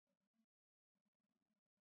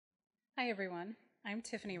Hi, everyone. I'm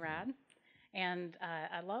Tiffany Rad, and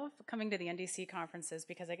I love coming to the NDC conferences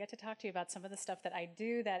because I get to talk to you about some of the stuff that I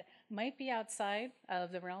do that might be outside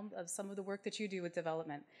of the realm of some of the work that you do with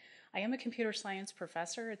development. I am a computer science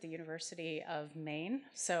professor at the University of Maine,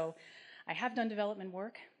 so I have done development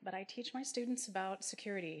work, but I teach my students about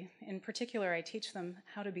security. In particular, I teach them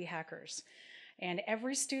how to be hackers. And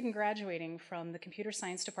every student graduating from the computer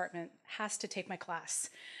science department has to take my class.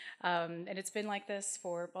 And it's been like this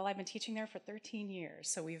for, well, I've been teaching there for 13 years.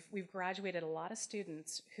 So we've graduated a lot of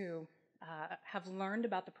students who have learned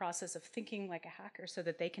about the process of thinking like a hacker so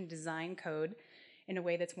that they can design code in a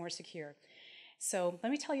way that's more secure. So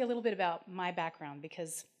let me tell you a little bit about my background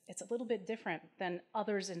because it's a little bit different than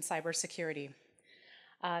others in cybersecurity.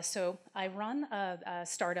 So I run a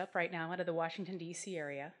startup right now out of the Washington, D.C.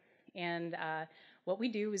 area. And what we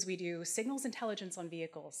do is we do signals intelligence on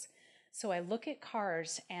vehicles. So I look at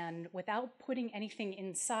cars, and without putting anything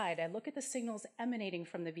inside, I look at the signals emanating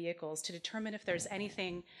from the vehicles to determine if there's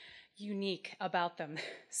anything unique about them.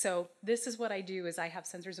 So this is what I do is I have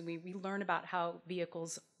sensors, and we learn about how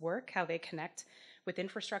vehicles work, how they connect with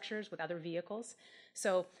infrastructures, with other vehicles.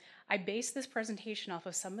 So I base this presentation off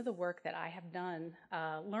of some of the work that I have done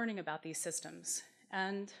learning about these systems.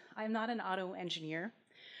 And I'm not an auto engineer.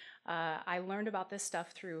 I learned about this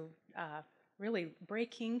stuff through really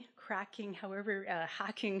breaking, cracking, however,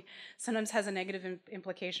 hacking sometimes has a negative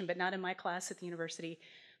implication, but not in my class at the university.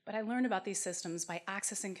 But I learned about these systems by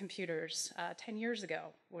accessing computers 10 years ago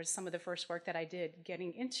was some of the first work that I did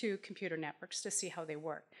getting into computer networks to see how they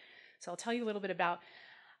work. So I'll tell you a little bit about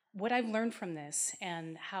what I've learned from this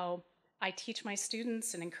and how I teach my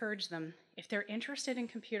students and encourage them, if they're interested in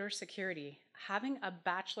computer security, having a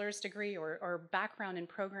bachelor's degree or background in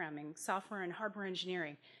programming, software and hardware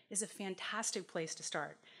engineering is a fantastic place to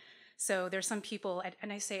start. So there's some people,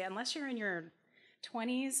 and I say, unless you're in your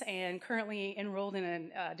 20s and currently enrolled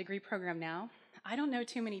in a degree program now, I don't know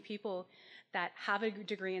too many people that have a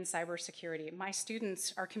degree in cybersecurity. My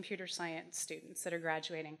students are computer science students that are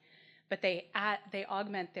graduating, but they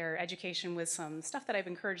augment their education with some stuff that I've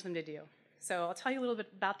encouraged them to do. So I'll tell you a little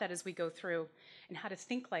bit about that as we go through and how to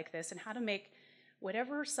think like this and how to make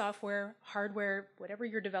whatever software, hardware, whatever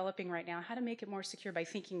you're developing right now, how to make it more secure by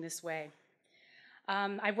thinking this way.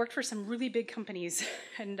 I've worked for some really big companies,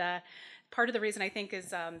 and part of the reason I think is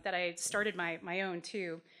that I started my own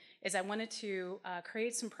too, is I wanted to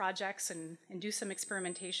create some projects and do some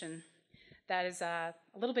experimentation that is a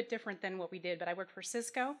little bit different than what we did, but I worked for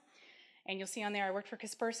Cisco. And you'll see on there, I worked for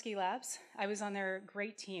Kaspersky Labs. I was on their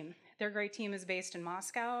great team. Their great team is based in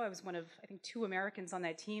Moscow. I was one of, I think, 2 Americans on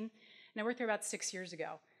that team. And I worked there about 6 years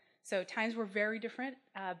ago. So times were very different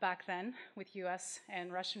back then with US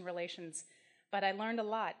and Russian relations. But I learned a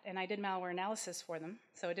lot, and I did malware analysis for them.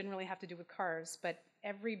 So it didn't really have to do with cars. But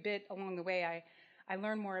every bit along the way, I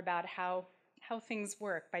learned more about how things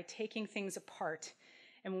work by taking things apart.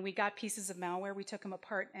 And when we got pieces of malware, we took them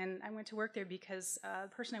apart. And I went to work there because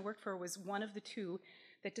the person I worked for was one of the 2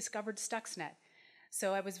 that discovered Stuxnet.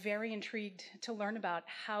 So I was very intrigued to learn about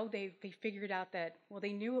how they figured out that, well,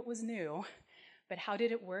 they knew it was new, but how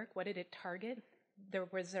did it work? What did it target?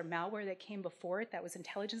 Was there malware that came before it that was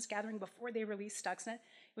intelligence gathering before they released Stuxnet?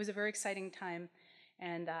 It was a very exciting time,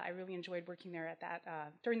 and I really enjoyed working there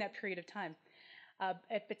during that period of time.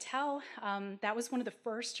 At Battelle, that was one of the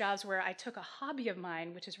first jobs where I took a hobby of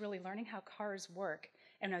mine, which is really learning how cars work,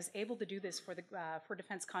 and I was able to do this for a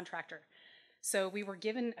defense contractor. So we were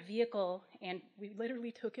given a vehicle, and we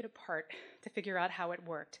literally took it apart to figure out how it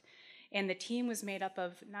worked. And the team was made up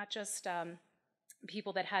of not just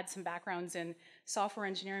people that had some backgrounds in software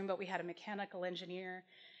engineering, but we had a mechanical engineer,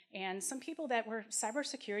 and some people that were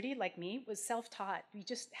cybersecurity, like me, was self-taught. You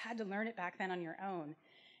just had to learn it back then on your own.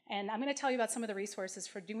 And I'm going to tell you about some of the resources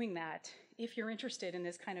for doing that if you're interested in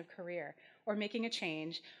this kind of career or making a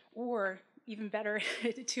change, or even better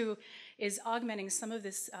is augmenting some of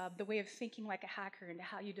this, the way of thinking like a hacker into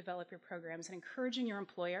how you develop your programs and encouraging your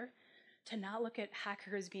employer to not look at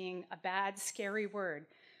hacker as being a bad, scary word.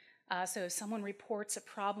 So if someone reports a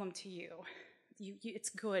problem to you, it's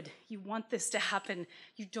good. You want this to happen.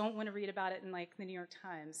 You don't want to read about it in like the New York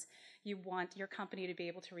Times. You want your company to be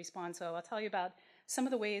able to respond. So I'll tell you about some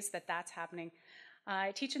of the ways that that's happening.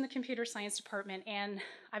 I teach in the computer science department, and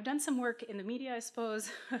I've done some work in the media, I suppose.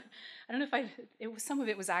 I don't know if some of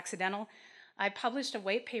it was accidental. I published a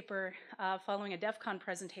white paper following a DEF CON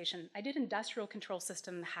presentation. I did industrial control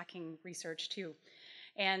system hacking research too.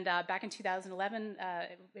 And back in 2011,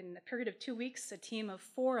 in a period of 2 weeks, a team of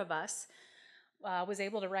 4 of us was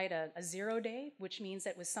able to write a 0-day, which means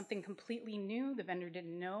it was something completely new the vendor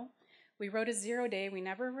didn't know. We wrote a 0-day, we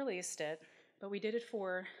never released it, but we did it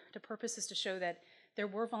for the purposes to show that there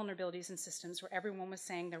were vulnerabilities in systems where everyone was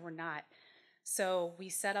saying there were not. So we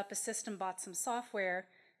set up a system, bought some software,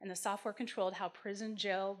 and the software controlled how prison,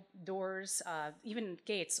 jail, doors, even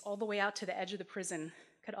gates, all the way out to the edge of the prison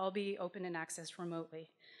could all be opened and accessed remotely.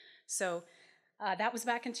 So that was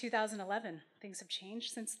back in 2011. Things have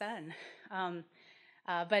changed since then.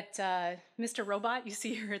 But Mr. Robot, you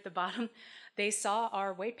see here at the bottom, they saw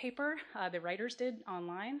our white paper, the writers did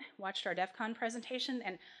online, watched our DEF CON presentation,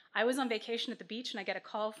 and I was on vacation at the beach, and I get a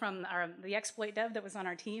call from the exploit dev that was on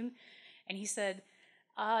our team, and he said,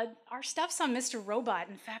 our stuff's on Mr. Robot.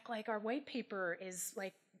 In fact, like, our white paper is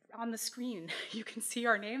like on the screen. You can see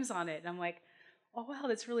our names on it. And I'm like, oh, wow,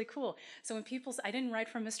 that's really cool. So when people, I didn't write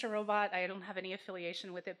from Mr. Robot, I don't have any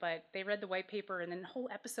affiliation with it, but they read the white paper, and then the whole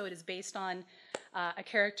episode is based on a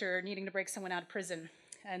character needing to break someone out of prison.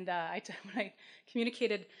 And when I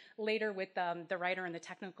communicated later with the writer and the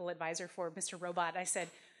technical advisor for Mr. Robot, I said,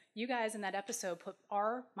 you guys in that episode put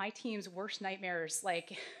my team's worst nightmares,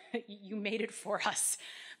 like, you made it for us,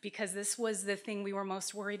 because this was the thing we were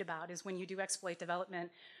most worried about, is when you do exploit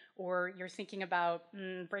development, or you're thinking about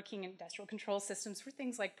breaking industrial control systems for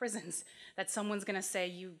things like prisons, that someone's going to say,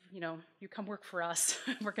 you come work for us.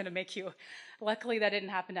 We're going to make you. Luckily, that didn't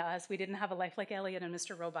happen to us. We didn't have a life like Elliot and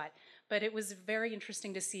Mr. Robot. But it was very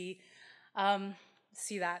interesting to see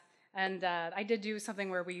that. And I did do something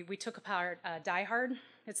where we took apart Die Hard.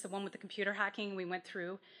 It's the one with the computer hacking. We went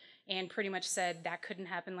through and pretty much said, that couldn't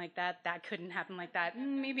happen like that. That couldn't happen like that.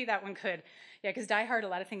 Maybe that one could. Yeah, because Die Hard, a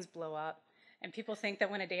lot of things blow up. And people think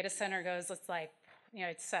that when a data center goes, it's like,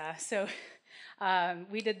 it's, so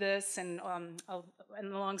we did this, and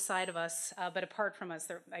alongside of us, but apart from us,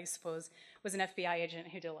 there, I suppose, was an FBI agent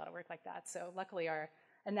who did a lot of work like that. So luckily our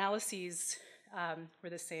analyses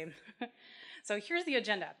were the same. So here's the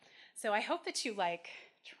agenda. So I hope that you like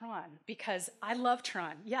Tron, because I love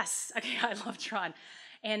Tron. Yes, okay, I love Tron.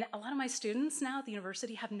 And a lot of my students now at the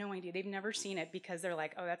university have no idea. They've never seen it because they're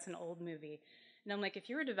like, oh, that's an old movie. And I'm like, if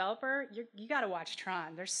you're a developer, you got to watch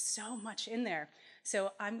Tron. There's so much in there.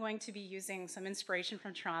 So I'm going to be using some inspiration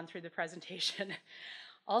from Tron through the presentation.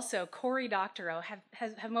 Also, Cory Doctorow.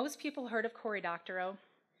 Have most people heard of Cory Doctorow?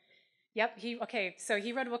 Yep. So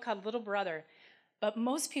he wrote a book called Little Brother. But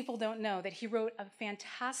most people don't know that he wrote a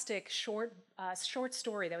fantastic short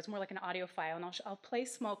story that was more like an audio file. And I'll play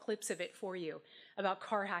small clips of it for you about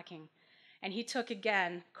car hacking. And he took,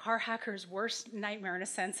 again, car hackers' worst nightmare in a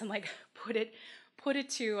sense, and like put it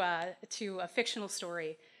to a fictional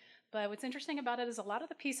story. But what's interesting about it is a lot of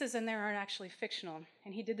the pieces in there aren't actually fictional.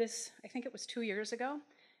 And he did this, I think it was 2 years ago,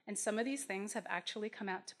 and some of these things have actually come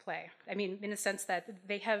out to play. I mean, in a sense that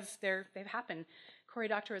they've happened. Cory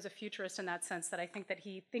Doctorow is a futurist in that sense, that I think that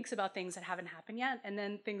he thinks about things that haven't happened yet, and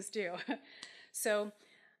then things do. So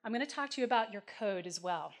I'm going to talk to you about your code as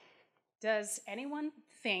well. Does anyone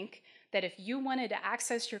think that if you wanted to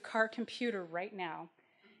access your car computer right now,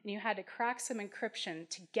 and you had to crack some encryption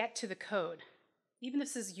to get to the code, even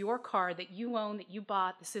if this is your car that you own, that you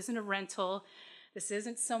bought, this isn't a rental, this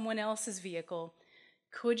isn't someone else's vehicle,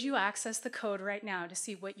 could you access the code right now to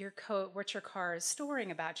see what your car is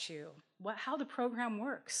storing about you, how the program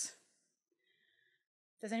works?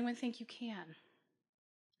 Does anyone think you can?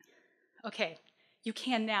 Okay, you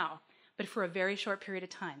can now, but for a very short period of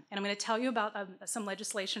time. And I'm going to tell you about some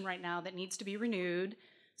legislation right now that needs to be renewed,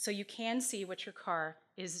 so you can see what your car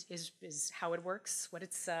is how it works, what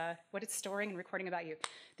it's storing and recording about you.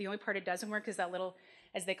 The only part it doesn't work is that little,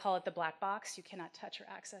 as they call it, the black box. You cannot touch or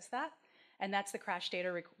access that. And that's the crash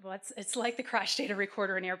data, it's like the crash data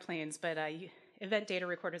recorder in airplanes, but event data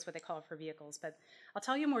recorder is what they call it for vehicles. But I'll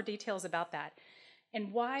tell you more details about that,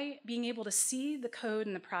 and why being able to see the code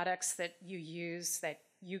and the products that you use, that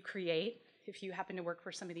you create, if you happen to work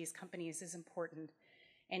for some of these companies, is important.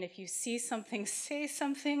 And if you see something, say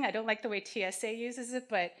something. I don't like the way TSA uses it,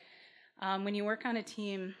 but when you work on a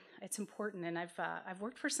team, it's important. And I've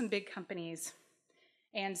worked for some big companies,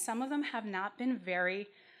 and some of them have not been very,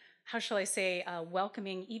 how shall I say,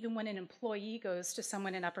 welcoming, even when an employee goes to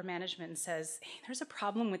someone in upper management and says, hey, there's a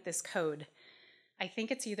problem with this code. I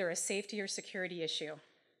think it's either a safety or security issue.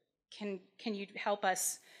 Can you help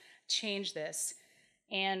us change this?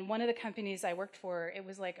 And one of the companies I worked for, it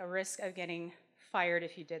was like a risk of getting fired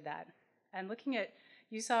if you did that. And looking at,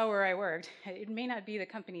 you saw where I worked, it may not be the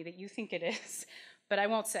company that you think it is, but I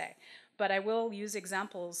won't say. But I will use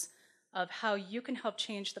examples of how you can help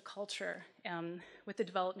change the culture with the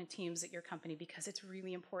development teams at your company, because it's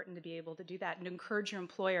really important to be able to do that and to encourage your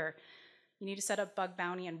employer. You need to set up bug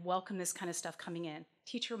bounty and welcome this kind of stuff coming in.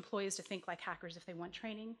 Teach your employees to think like hackers. If they want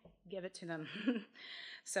training, give it to them.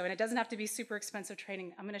 So, and it doesn't have to be super expensive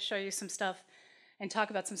training. I'm going to show you some stuff and talk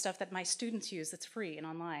about some stuff that my students use that's free and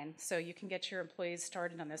online, so you can get your employees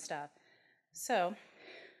started on this stuff. So,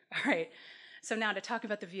 all right, so now to talk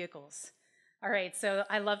about the vehicles. All right, so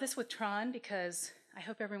I love this with Tron because I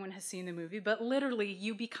hope everyone has seen the movie, but literally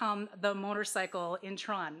you become the motorcycle in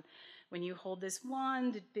Tron. When you hold this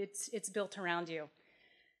wand, it's built around you.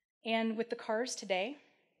 And with the cars today,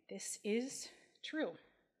 this is true.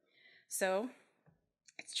 So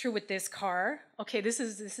it's true with this car. Okay, this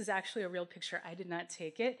is actually a real picture. I did not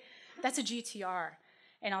take it. That's a GTR.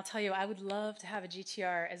 And I'll tell you, I would love to have a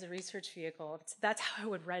GTR as a research vehicle. That's how I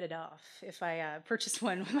would write it off if I purchased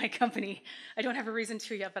one with my company. I don't have a reason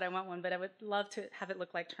to yet, but I want one. But I would love to have it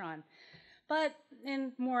look like Tron. But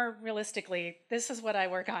more realistically, this is what I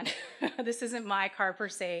work on. This isn't my car per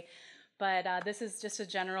se, but this is just a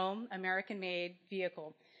general American-made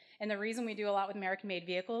vehicle. And the reason we do a lot with American-made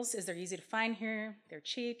vehicles is they're easy to find here, they're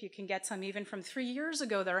cheap, you can get some even from 3 years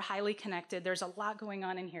ago that are highly connected. There's a lot going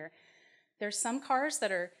on in here. There's some cars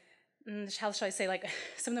that are, how shall I say, like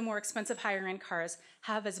some of the more expensive higher-end cars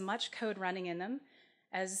have as much code running in them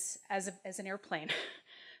as an airplane.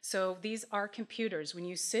 So these are computers. When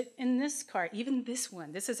you sit in this car, even this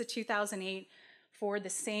one, this is a 2008 Ford, the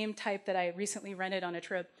same type that I recently rented on a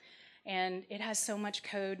trip, and it has so much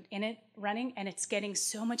code in it running, and it's getting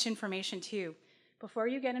so much information too. Before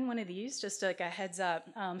you get in one of these, just like a heads up,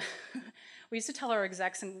 we used to tell our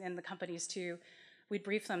execs in the companies too, we'd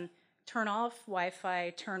brief them, turn off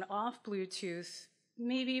Wi-Fi, turn off Bluetooth,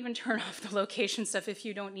 maybe even turn off the location stuff if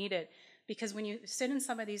you don't need it. Because when you sit in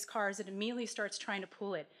some of these cars, it immediately starts trying to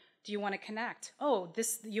pull it. Do you want to connect? Oh,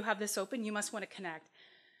 you have this open, you must want to connect.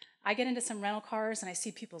 I get into some rental cars and I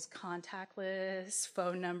see people's contact lists,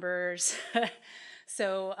 phone numbers.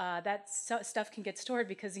 So that stuff can get stored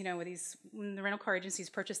because, you know, when the rental car agencies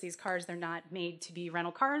purchase these cars, they're not made to be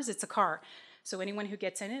rental cars, it's a car. So anyone who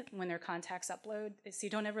gets in it, when their contacts upload, so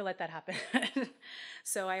you don't ever let that happen.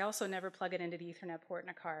 So I also never plug it into the Ethernet port in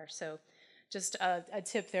a car. So just a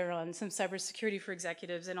tip there on some cybersecurity for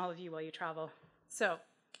executives and all of you while you travel. So,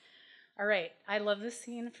 all right, I love this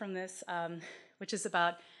scene from this, which is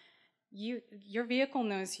about your vehicle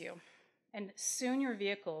knows you. And soon your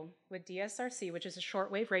vehicle with DSRC, which is a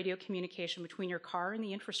shortwave radio communication between your car and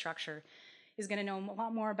the infrastructure, is going to know a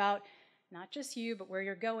lot more about not just you, but where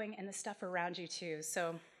you're going and the stuff around you too.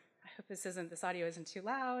 So I hope this audio isn't too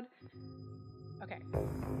loud. Okay.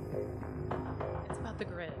 It's about the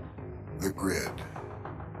grid. The grid.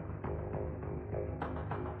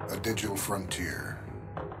 A digital frontier.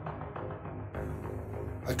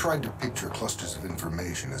 I tried to picture clusters of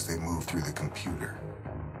information as they move through the computer.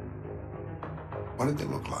 What did they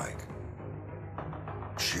look like?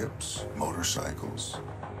 Ships, motorcycles?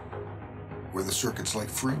 Were the circuits like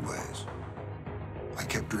freeways? I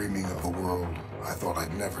kept dreaming of a world I thought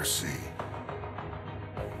I'd never see.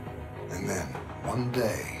 And then, one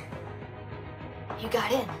day... You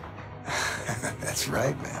got in. That's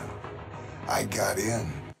right, man. I got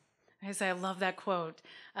in. I love that quote.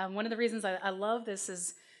 One of the reasons I love this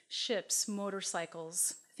is ships,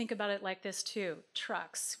 motorcycles. Think about it like this too.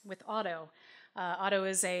 Trucks with Otto. Otto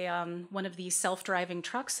is one of the self-driving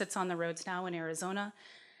trucks that's on the roads now in Arizona.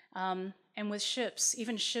 And with ships,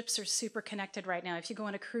 even ships are super connected right now. If you go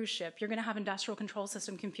on a cruise ship, you're going to have industrial control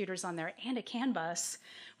system computers on there and a CAN bus,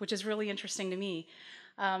 which is really interesting to me.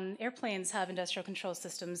 Airplanes have industrial control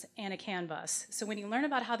systems and a CAN bus. So when you learn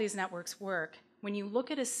about how these networks work, when you look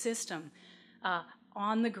at a system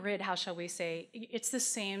on the grid, how shall we say, it's the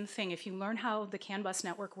same thing. If you learn how the CAN bus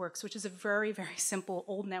network works, which is a very, very simple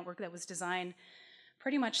old network that was designed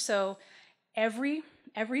pretty much so every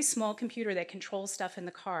small computer that controls stuff in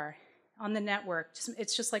the car on the network,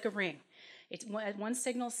 it's just like a ring. It's one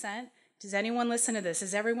signal sent. Does anyone listen to this?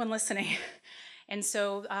 Is everyone listening? And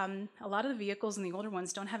so a lot of the vehicles and the older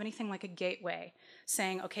ones don't have anything like a gateway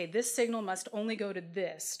saying, okay, this signal must only go to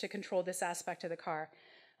this to control this aspect of the car.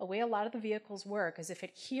 The way a lot of the vehicles work is if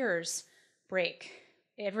it hears brake,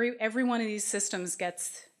 every one of these systems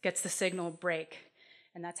gets the signal brake,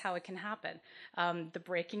 and that's how it can happen. The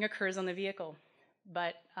braking occurs on the vehicle,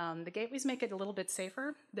 but the gateways make it a little bit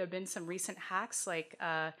safer. There have been some recent hacks, like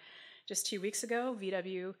just 2 weeks ago,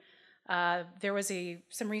 VW, there was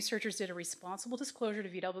some researchers did a responsible disclosure to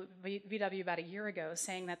VW about a year ago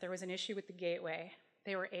saying that there was an issue with the gateway.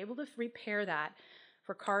 They were able to repair that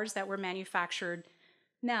for cars that were manufactured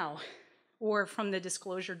now or from the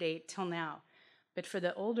disclosure date till now. But for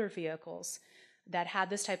the older vehicles that had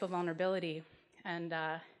this type of vulnerability, and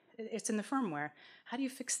it's in the firmware, how do you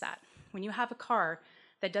fix that? when you have a car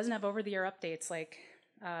that doesn't have over-the-air updates like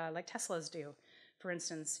Teslas do, for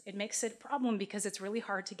instance, it makes it a problem because it's really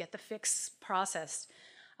hard to get the fix processed.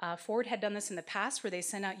 Ford had done this in the past where they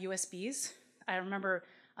sent out USBs. I remember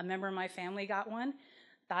a member of my family got one,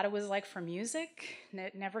 thought it was like for music, and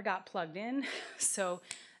it never got plugged in, so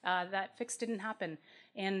that fix didn't happen.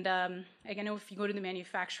 And I know if you go to the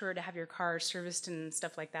manufacturer to have your car serviced and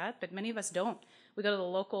stuff like that, but many of us don't. We go to the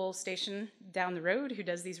local station down the road who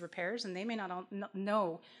does these repairs, and they may not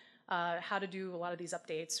know how to do a lot of these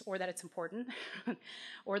updates, or that it's important,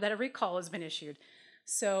 or that a recall has been issued.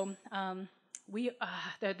 So we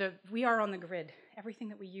are on the grid. Everything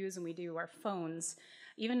that we use and we do, our phones.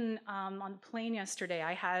 Even on the plane yesterday,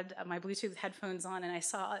 I had my Bluetooth headphones on, and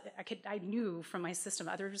I knew from my system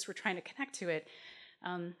others were trying to connect to it.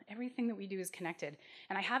 Everything that we do is connected.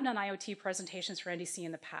 And I have done IoT presentations for NDC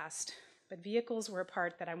in the past, but vehicles were a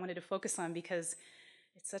part that I wanted to focus on because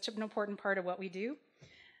it's such an important part of what we do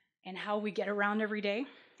and how we get around every day.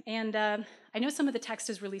 And I know some of the text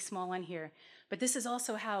is really small on here, but this is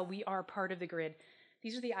also how we are part of the grid.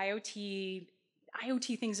 These are the IoT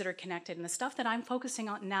things that are connected, and the stuff that I'm focusing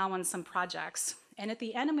on now on some projects. And at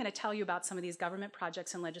the end, I'm going to tell you about some of these government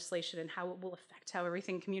projects and legislation and how it will affect how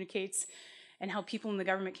everything communicates and how people in the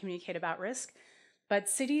government communicate about risk. But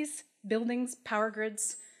cities, buildings, power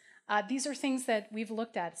grids, these are things that we've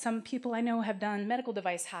looked at. Some people I know have done medical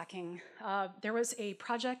device hacking. There was a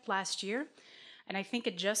project last year, and I think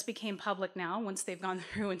it just became public now once they've gone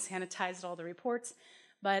through and sanitized all the reports,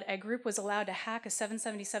 but a group was allowed to hack a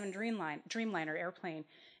 777 Dreamliner airplane,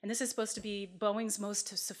 and this is supposed to be Boeing's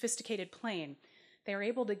most sophisticated plane. They were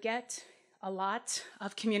able to get a lot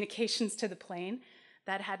of communications to the plane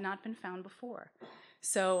that had not been found before.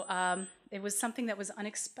 So it was something that was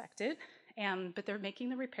unexpected, but they're making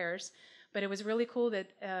the repairs. But it was really cool that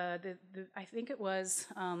I think it was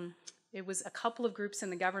a couple of groups in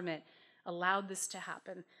the government allowed this to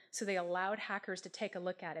happen. So they allowed hackers to take a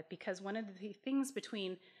look at it, because one of the things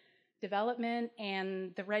between development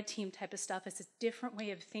and the red team type of stuff is a different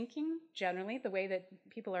way of thinking, generally, the way that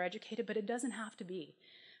people are educated, but it doesn't have to be.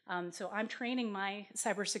 So I'm training my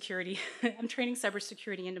cybersecurity. I'm training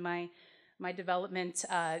cybersecurity into my development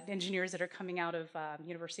engineers that are coming out of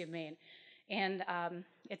University of Maine. And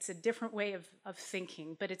it's a different way of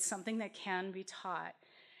thinking, but it's something that can be taught.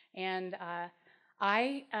 And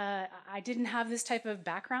I didn't have this type of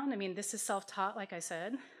background. I mean, this is self-taught, like I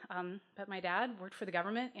said, but my dad worked for the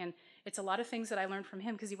government, and it's a lot of things that I learned from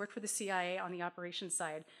him because he worked for the CIA on the operations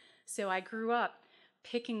side. So I grew up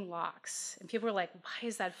picking locks, and people were like, why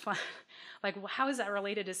is that fun? Like, how is that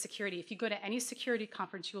related to security? If you go to any security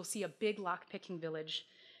conference, you will see a big lock-picking village.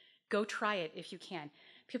 Go try it if you can.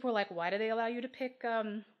 People were like, why do they allow you to pick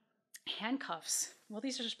handcuffs? Well,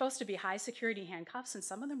 these are supposed to be high-security handcuffs, and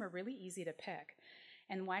some of them are really easy to pick.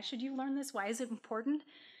 And why should you learn this? Why is it important?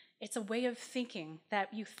 It's a way of thinking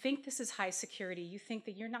that you think this is high security. You think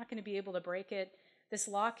that you're not going to be able to break it. This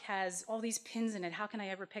lock has all these pins in it. How can I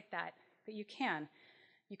ever pick that? But you can.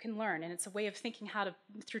 You can learn, and it's a way of thinking how to,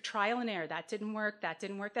 through trial and error. That didn't work, that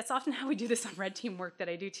didn't work. That's often how we do this on red team work that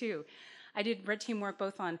I do too. I did red team work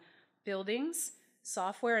both on buildings,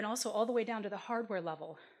 software, and also all the way down to the hardware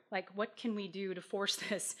level. Like, what can we do to force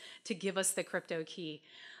this to give us the crypto key?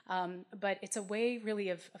 But it's a way really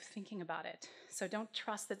of thinking about it. So don't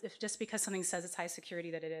trust that if just because something says it's high security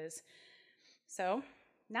that it is. So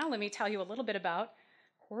now let me tell you a little bit about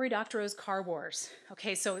Cory Doctorow's Car Wars.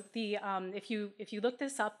 Okay, so the if you look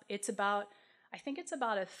this up, it's about, I think it's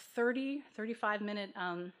about a 35-minute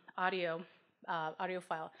audio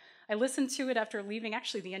file. I listened to it after leaving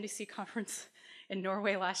actually the NDC conference in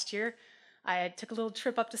Norway last year. I took a little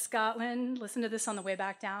trip up to Scotland, listened to this on the way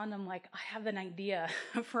back down. I'm like, I have an idea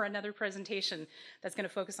for another presentation that's going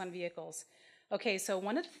to focus on vehicles. Okay, so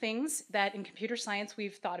one of the things that in computer science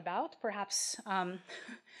we've thought about, perhaps,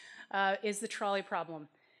 is the trolley problem.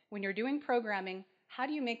 When you're doing programming, how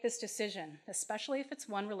do you make this decision, especially if it's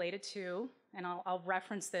one related to, and I'll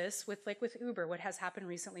reference this with Uber, what has happened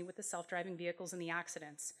recently with the self-driving vehicles and the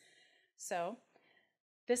accidents. So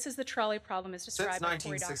this is the trolley problem as described by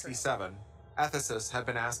Cory Doctorow. Since 1967, ethicists have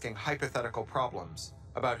been asking hypothetical problems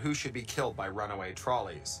about who should be killed by runaway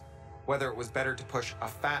trolleys. Whether it was better to push a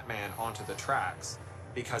fat man onto the tracks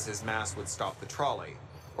because his mass would stop the trolley,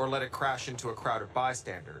 or let it crash into a crowd of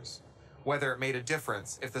bystanders. Whether it made a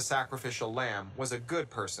difference if the sacrificial lamb was a good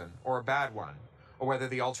person or a bad one, or whether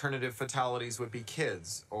the alternative fatalities would be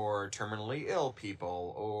kids, or terminally ill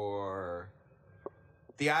people, or...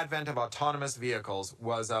 The advent of autonomous vehicles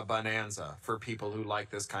was a bonanza for people who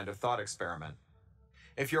like this kind of thought experiment.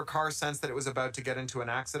 If your car sensed that it was about to get into an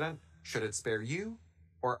accident, should it spare you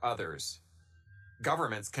or others.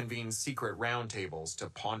 Governments convened secret roundtables to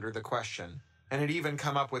ponder the question, and had even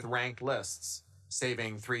come up with ranked lists.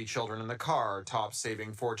 Saving 3 children in the car tops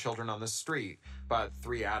saving 4 children on the street, but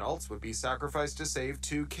 3 adults would be sacrificed to save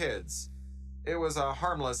 2 kids. It was a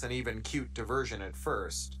harmless and even cute diversion at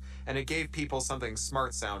first, and it gave people something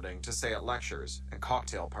smart-sounding to say at lectures and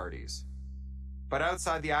cocktail parties. But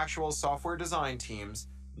outside the actual software design teams,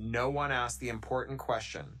 no one asked the important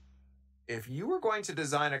question. If you were going to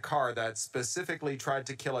design a car that specifically tried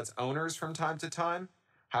to kill its owners from time to time,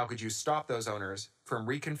 how could you stop those owners from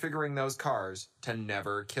reconfiguring those cars to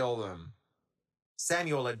never kill them?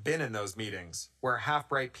 Samuel had been in those meetings, where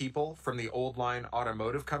half-bright people from the old-line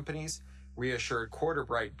automotive companies reassured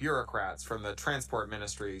quarter-bright bureaucrats from the transport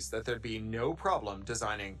ministries that there'd be no problem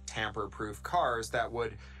designing tamper-proof cars that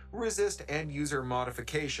would resist end-user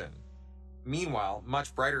modification. Meanwhile,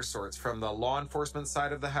 much brighter sorts from the law enforcement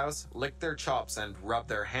side of the house licked their chops and rubbed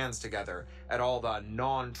their hands together at all the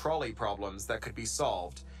non-trolley problems that could be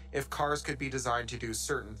solved if cars could be designed to do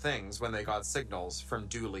certain things when they got signals from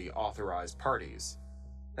duly authorized parties.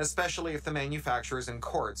 Especially if the manufacturers and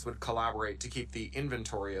courts would collaborate to keep the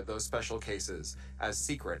inventory of those special cases as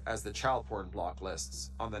secret as the child porn block lists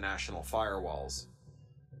on the national firewalls.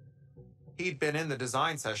 He'd been in the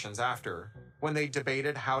design sessions after, when they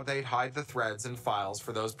debated how they'd hide the threads and files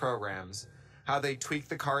for those programs, how they'd tweak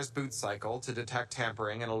the car's boot cycle to detect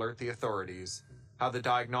tampering and alert the authorities, how the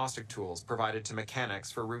diagnostic tools provided to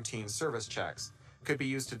mechanics for routine service checks could be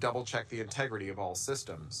used to double-check the integrity of all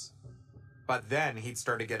systems. But then he'd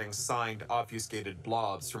started getting signed, obfuscated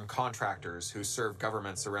blobs from contractors who serve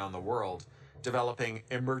governments around the world, developing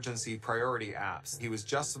emergency priority apps he was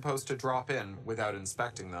just supposed to drop in without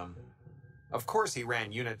inspecting them. Of course he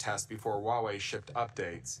ran unit tests before Huawei shipped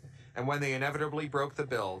updates, and when they inevitably broke the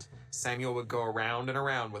build, Samuel would go around and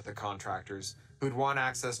around with the contractors who'd want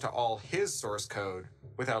access to all his source code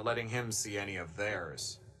without letting him see any of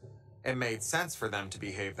theirs. It made sense for them to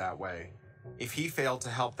behave that way. If he failed to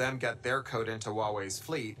help them get their code into Huawei's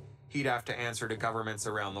fleet, he'd have to answer to governments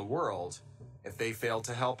around the world. If they failed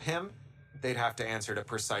to help him, they'd have to answer to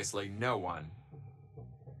precisely no one.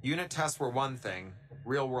 Unit tests were one thing,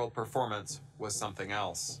 real-world performance was something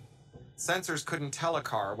else. Sensors couldn't tell a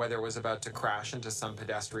car whether it was about to crash into some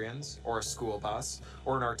pedestrians, or a school bus,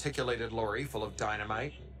 or an articulated lorry full of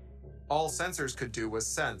dynamite. All sensors could do was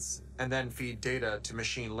sense, and then feed data to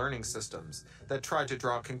machine learning systems that tried to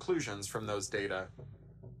draw conclusions from those data.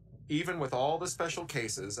 Even with all the special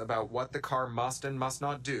cases about what the car must and must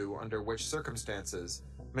not do under which circumstances,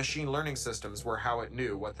 machine learning systems were how it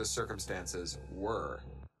knew what the circumstances were.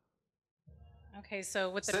 Okay, so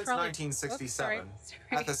with the Since trolley... 1967,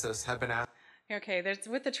 Sorry. ethicists have been asked. Okay,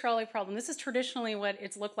 with the trolley problem, this is traditionally what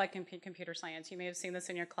it's looked like in computer science. You may have seen this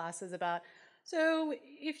in your classes about, so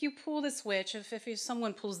if you pull the switch, if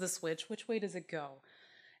someone pulls the switch, which way does it go?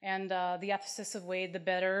 And the ethicists have weighed the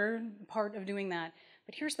better part of doing that.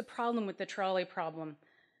 But here's the problem with the trolley problem,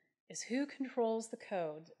 is who controls the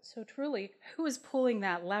code? So truly, who is pulling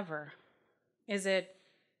that lever? Is it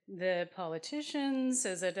the politicians?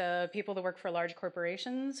 Is it people that work for large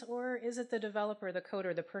corporations? Or is it the developer, the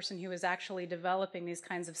coder, the person who is actually developing these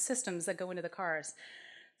kinds of systems that go into the cars?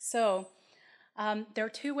 So there are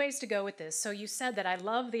 2 ways to go with this. So you said that I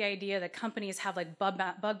love the idea that companies have like bug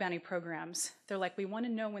bounty programs. They're like, we want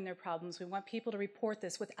to know when there are problems. We want people to report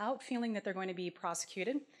this without feeling that they're going to be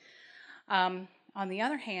prosecuted. On the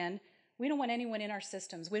other hand, we don't want anyone in our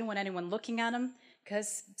systems. We don't want anyone looking at them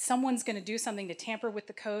because someone's going to do something to tamper with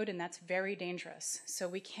the code, and that's very dangerous. So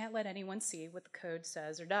we can't let anyone see what the code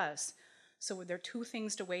says or does. So there are 2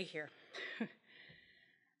 things to weigh here.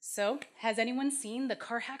 So has anyone seen the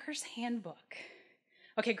Car Hacker's Handbook?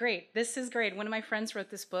 Okay, great. This is great. One of my friends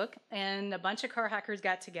wrote this book, and a bunch of car hackers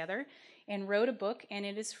got together and wrote a book, and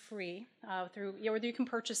it is free through, or you can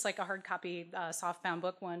purchase like a hard copy softbound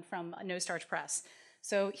book one from No Starch Press.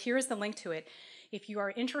 So here's the link to it. If you are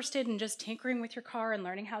interested in just tinkering with your car and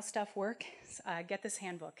learning how stuff works, get this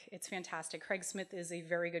handbook. It's fantastic. Craig Smith is a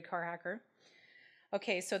very good car hacker.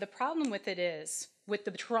 Okay, so the problem with it is, with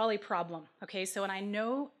the trolley problem, okay, so and I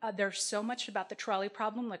know there's so much about the trolley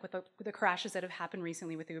problem, like with the crashes that have happened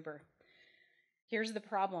recently with Uber. Here's the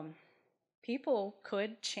problem. People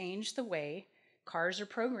could change the way cars are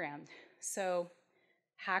programmed. So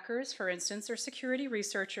hackers, for instance, or security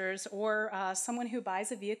researchers, or someone who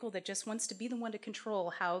buys a vehicle that just wants to be the one to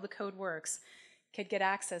control how the code works, could get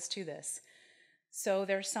access to this. So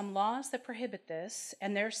there's some laws that prohibit this,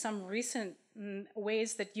 and there's some recent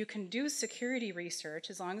ways that you can do security research,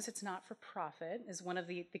 as long as it's not for profit, is one of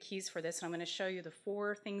the keys for this. And I'm going to show you the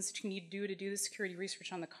 4 things that you need to do the security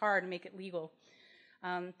research on the car to make it legal.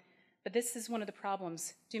 But this is one of the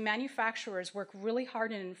problems. Do manufacturers work really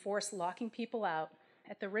hard and enforce locking people out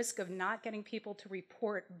at the risk of not getting people to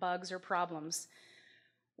report bugs or problems?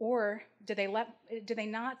 Or do they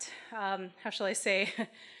not, how shall I say,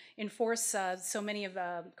 enforce so many of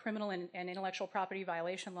the criminal and intellectual property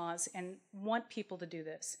violation laws and want people to do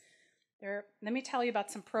this? Let me tell you about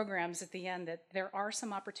some programs at the end that there are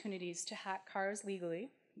some opportunities to hack cars legally,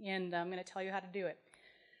 and I'm going to tell you how to do it.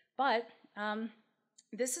 But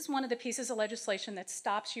this is one of the pieces of legislation that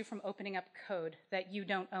stops you from opening up code that you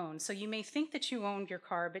don't own. So you may think that you owned your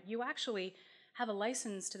car, but you actually have a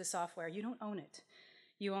license to the software. You don't own it.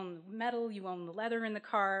 You own the metal, you own the leather in the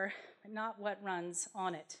car, but not what runs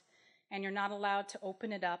on it. And you're not allowed to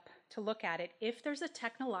open it up to look at it if there's a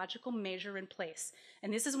technological measure in place.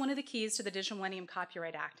 And this is one of the keys to the Digital Millennium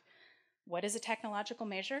Copyright Act. What is a technological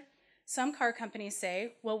measure? Some car companies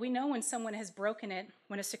say, well, we know when someone has broken it,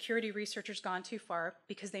 when a security researcher's gone too far,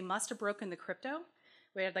 because they must have broken the crypto.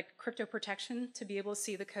 We had like crypto protection to be able to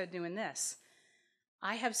see the code doing this.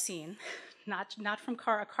 I have seen, not from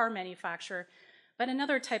a car manufacturer, but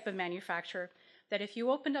another type of manufacturer, that if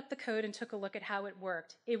you opened up the code and took a look at how it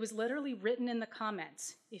worked, it was literally written in the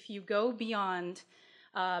comments. If you go beyond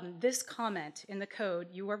this comment in the code,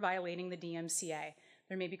 you are violating the DMCA.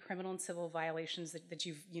 There may be criminal and civil violations that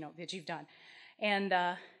you've done. And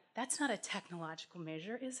that's not a technological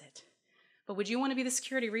measure, is it? But would you want to be the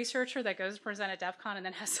security researcher that goes to present at DEF CON and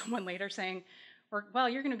then has someone later saying, well,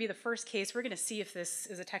 you're going to be the first case. We're going to see if this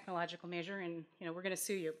is a technological measure, and we're going to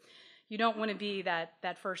sue you. You don't want to be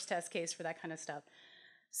that first test case for that kind of stuff.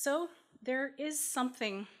 So there is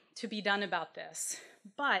something to be done about this.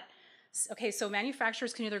 But, okay, so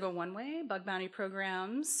manufacturers can either go one way, bug bounty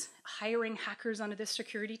programs, hiring hackers onto this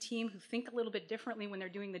security team who think a little bit differently when they're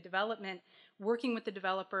doing the development, working with the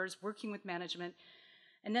developers, working with management.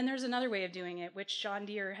 And then there's another way of doing it, which John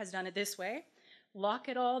Deere has done it this way. Lock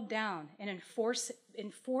it all down and enforce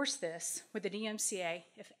this with the DMCA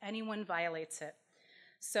if anyone violates it.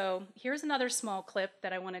 So here's another small clip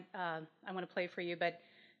that I want to play for you. But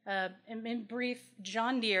in brief,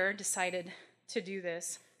 John Deere decided to do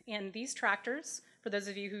this. And these tractors, for those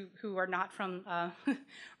of you who are not from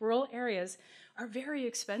rural areas, are very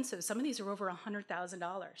expensive. Some of these are over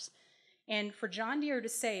 $100,000. And for John Deere to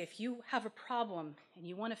say, if you have a problem and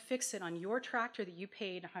you want to fix it on your tractor that you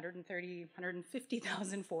paid $130,000,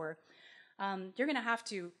 $150,000 for, you're going to have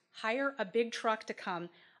to hire a big truck to come,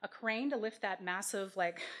 a crane to lift that massive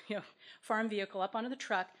farm vehicle up onto the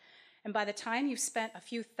truck, and by the time you've spent a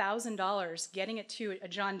few $1,000s getting it to a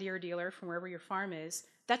John Deere dealer from wherever your farm is,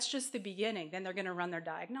 that's just the beginning. Then they're going to run their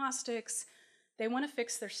diagnostics. They want to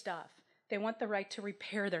fix their stuff. They want the right to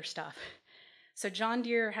repair their stuff. So John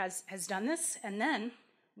Deere has done this, and then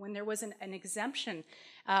when there was an exemption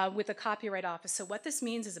with the Copyright Office. So what this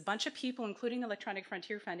means is a bunch of people, including the Electronic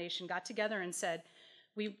Frontier Foundation, got together and said,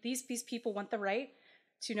 these people want the right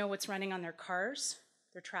to know what's running on their cars,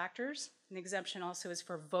 their tractors. And the exemption also is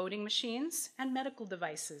for voting machines and medical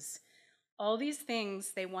devices. All these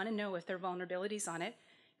things, they want to know if there are vulnerabilities on it,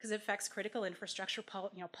 because it affects critical infrastructure,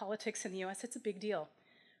 politics in the US. It's a big deal.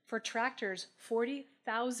 For tractors,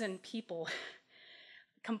 40,000 people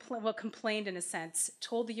complained in a sense,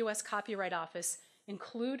 told the US Copyright Office,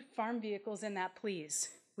 include farm vehicles in that, please.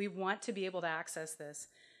 We want to be able to access this.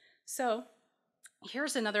 So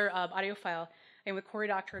here's another audio file and with Cory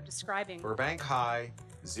Doctorow describing Burbank High,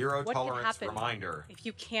 zero what tolerance can happen reminder. if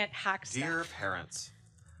you can't hack stuff. Dear parents,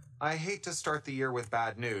 I hate to start the year with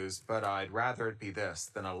bad news, but I'd rather it be this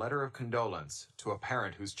than a letter of condolence to a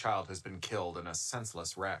parent whose child has been killed in a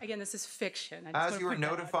senseless wreck. Again, this is fiction. As you were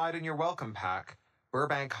notified in your welcome pack,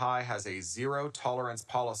 Burbank High has a zero tolerance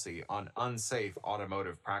policy on unsafe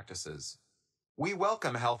automotive practices. We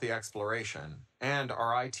welcome healthy exploration, and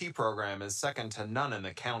our IT program is second to none in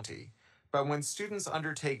the county. But when students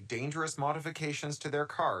undertake dangerous modifications to their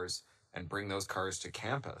cars and bring those cars to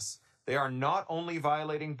campus, they are not only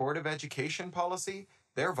violating Board of Education policy,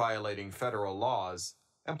 they're violating federal laws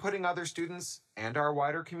and putting other students and our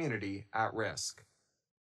wider community at risk.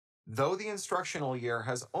 Though the instructional year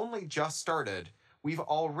has only just started, we've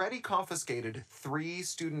already confiscated 3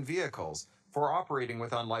 student vehicles for operating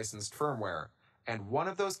with unlicensed firmware, and one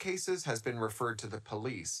of those cases has been referred to the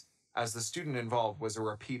police, as the student involved was a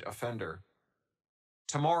repeat offender.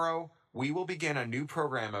 Tomorrow, we will begin a new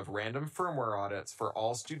program of random firmware audits for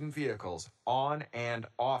all student vehicles on and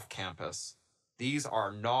off campus. These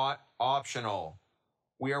are not optional.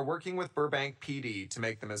 We are working with Burbank PD to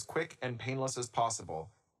make them as quick and painless as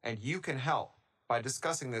possible, and you can help by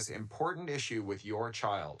discussing this important issue with your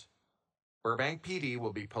child. Burbank PD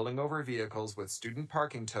will be pulling over vehicles with student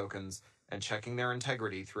parking tokens and checking their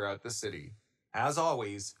integrity throughout the city. As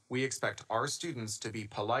always, we expect our students to be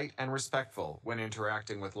polite and respectful when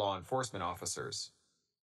interacting with law enforcement officers.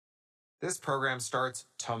 This program starts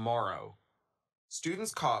tomorrow.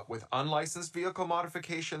 Students caught with unlicensed vehicle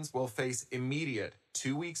modifications will face immediate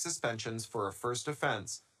 2-week suspensions for a first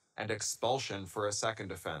offense and expulsion for a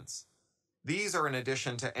second offense. These are in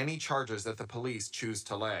addition to any charges that the police choose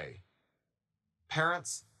to lay.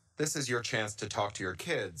 Parents, this is your chance to talk to your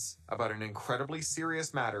kids about an incredibly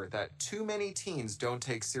serious matter that too many teens don't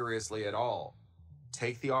take seriously at all.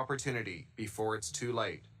 Take the opportunity before it's too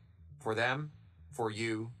late. For them, for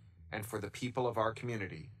you, and for the people of our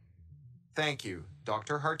community. Thank you,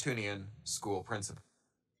 Dr. Hartunian, school principal.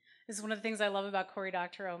 This is one of the things I love about Cory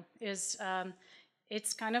Doctorow is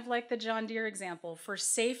it's kind of like the John Deere example. For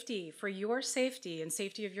safety, for your safety and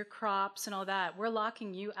safety of your crops and all that, we're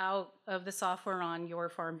locking you out of the software on your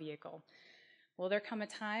farm vehicle. Will there come a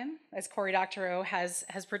time, as Cory Doctorow has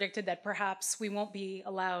predicted, that perhaps we won't be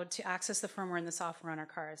allowed to access the firmware and the software on our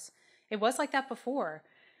cars? It was like that before.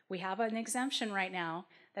 We have an exemption right now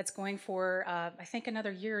that's going for, I think,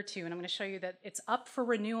 another year or two, and I'm going to show you that it's up for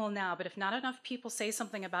renewal now, but if not enough people say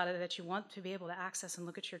something about it that you want to be able to access and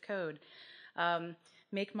look at your code,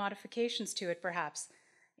 make modifications to it perhaps,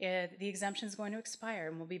 the exemption is going to expire,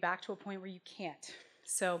 and we'll be back to a point where you can't.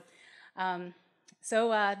 So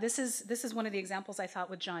this is one of the examples I thought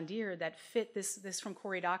with John Deere that fit this from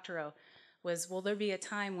Cory Doctorow was, will there be a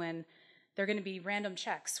time when there are going to be random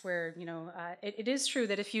checks where, it is true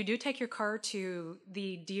that if you do take your car to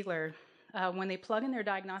the dealer, when they plug in their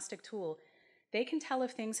diagnostic tool, they can tell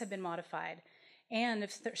if things have been modified and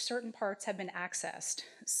if certain parts have been accessed.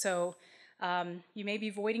 So you may be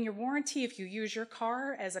voiding your warranty if you use your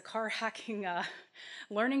car as a car hacking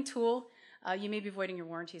learning tool. You may be voiding your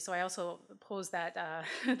warranty. So I also pose that,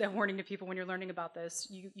 that warning to people when you're learning about this.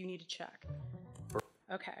 You need to check.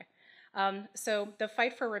 Okay. So the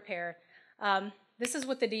fight for repair. This is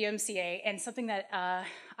with the DMCA, and something that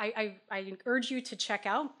I urge you to check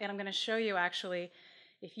out, and I'm going to show you actually.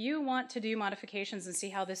 If you want to do modifications and see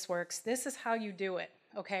how this works, this is how you do it,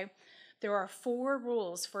 okay? There are 4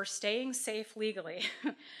 rules for staying safe legally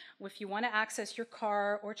if you want to access your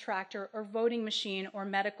car or tractor or voting machine or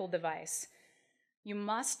medical device. You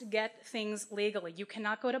must get things legally. You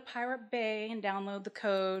cannot go to Pirate Bay and download the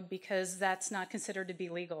code because that's not considered to be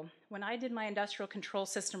legal. When I did my industrial control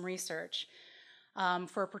system research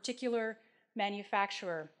for a particular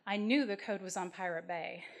manufacturer, I knew the code was on Pirate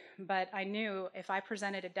Bay, but I knew if I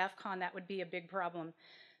presented at DEF CON that would be a big problem.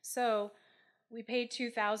 So we paid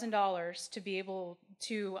 $2,000 to be able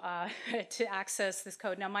to access this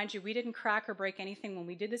code. Now, mind you, we didn't crack or break anything when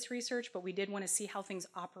we did this research, but we did want to see how things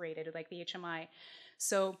operated, like the HMI.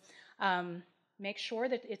 So make sure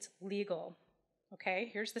that it's legal. Okay,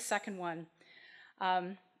 here's the second one.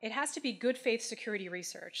 It has to be good faith security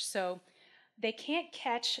research. So they can't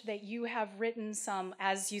catch that you have written some,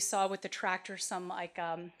 as you saw with the tractor, some like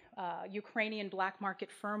Ukrainian black market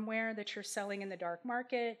firmware that you're selling in the dark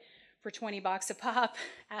market for 20 bucks a pop,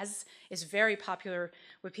 as is very popular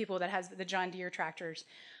with people that has the John Deere tractors.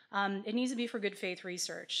 It needs to be for good faith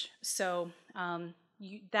research. So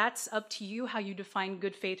that's up to you how you define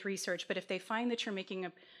good faith research, but if they find that you're making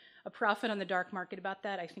a profit on the dark market about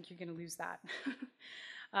that, I think you're gonna lose that.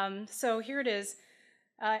 So here it is.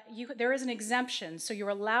 There is an exemption, so you're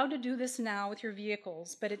allowed to do this now with your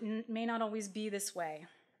vehicles, but it may not always be this way.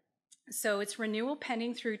 So it's renewal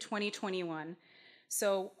pending through 2021.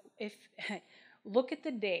 So if look at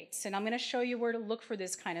the dates, and I'm going to show you where to look for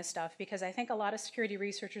this kind of stuff, because I think a lot of security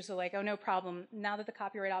researchers are like, oh, no problem. Now that the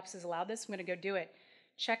Copyright Office has allowed this, I'm going to go do it.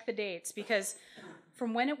 Check the dates, because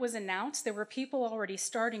from when it was announced, there were people already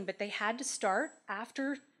starting, but they had to start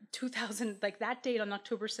after 2000, like that date on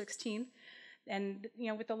October 16th. And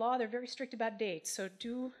with the law, they're very strict about dates, so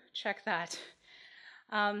do check that.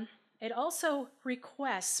 It also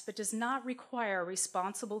requests, but does not require,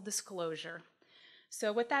 responsible disclosure.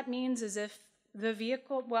 So what that means is if the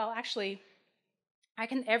vehicle, well, actually,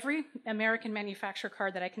 every American manufacturer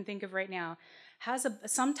car that I can think of right now has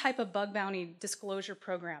some type of bug bounty disclosure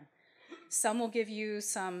program. Some will give you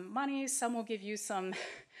some money, some will give you some,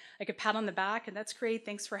 like a pat on the back, and that's great,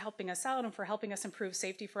 thanks for helping us out and for helping us improve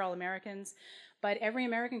safety for all Americans. But every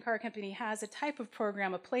American car company has a type of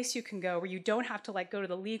program, a place you can go where you don't have to go to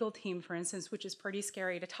the legal team, for instance, which is pretty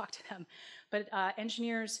scary to talk to them. But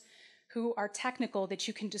engineers who are technical, that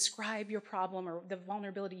you can describe your problem or the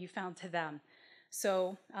vulnerability you found to them.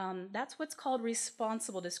 So that's what's called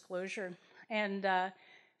responsible disclosure. And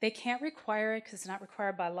they can't require it because it's not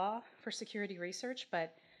required by law for security research,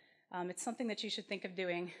 but It's something that you should think of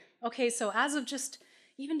doing. Okay, so as of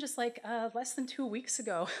even just like less than 2 weeks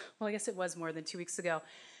ago, well, I guess it was more than 2 weeks ago,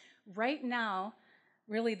 right now,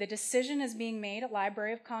 really the decision is being made at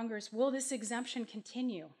Library of Congress, will this exemption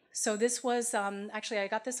continue? So this was, actually I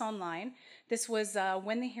got this online. This was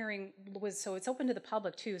when the hearing was, so it's open to the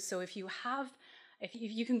public too. So if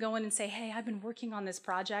you can go in and say, hey, I've been working on this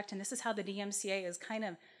project and this is how the DMCA has kind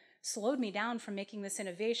of slowed me down from making this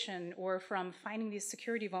innovation or from finding these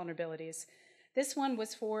security vulnerabilities. This one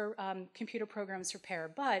was for computer programs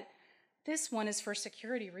repair, but this one is for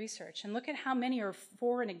security research. And look at how many are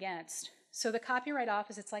for and against. So the Copyright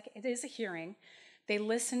Office, it is a hearing. They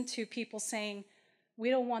listen to people saying, we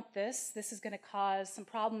don't want this. This is going to cause some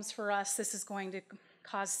problems for us. This is going to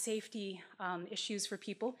cause safety issues for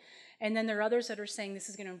people. And then there are others that are saying this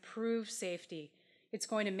is going to improve safety. It's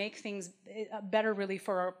going to make things better really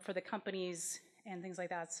for the companies and things like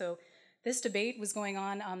that. So this debate was going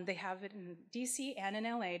on. They have it in DC and in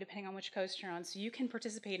LA, depending on which coast you're on. So you can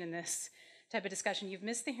participate in this type of discussion. You've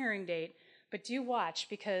missed the hearing date, but do watch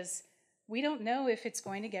because we don't know if it's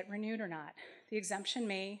going to get renewed or not. The exemption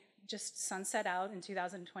may just sunset out in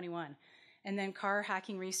 2021. And then car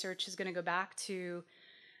hacking research is going to go back to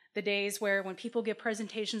the days where when people give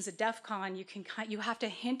presentations at DEF CON, you have to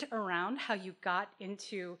hint around how you got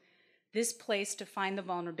into this place to find the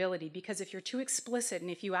vulnerability. Because if you're too explicit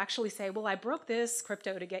and if you actually say, well, I broke this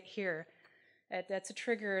crypto to get here, that's a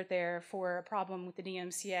trigger there for a problem with the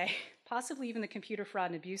DMCA, possibly even the Computer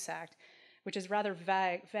Fraud and Abuse Act, which is rather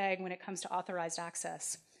vague when it comes to authorized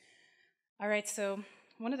access. All right, so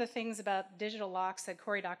one of the things about digital locks that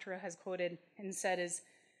Cory Doctorow has quoted and said is,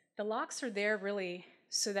 the locks are there really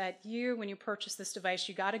so that you, when you purchase this device,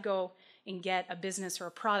 you got to go and get a business or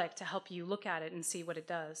a product to help you look at it and see what it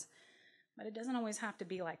does. But it doesn't always have to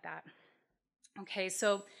be like that. Okay,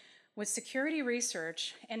 so with security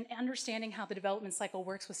research and understanding how the development cycle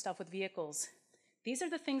works with stuff with vehicles, these are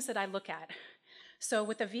the things that I look at. So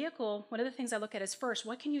with a vehicle, one of the things I look at is first,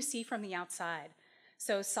 what can you see from the outside?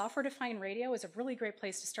 So software-defined radio is a really great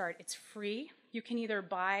place to start. It's free. You can either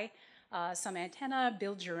buy some antenna,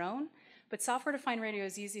 build your own, but software-defined radio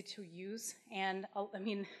is easy to use. And I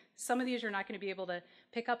mean, some of these you're not going to be able to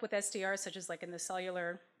pick up with SDRs, such as like in the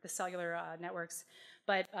cellular networks,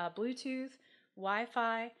 but Bluetooth,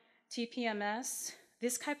 Wi-Fi, TPMS,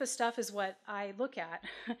 this type of stuff is what I look at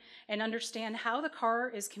and understand how the car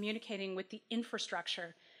is communicating with the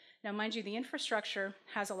infrastructure. Now, mind you, the infrastructure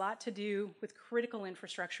has a lot to do with critical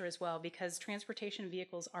infrastructure as well because transportation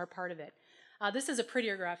vehicles are part of it. This is a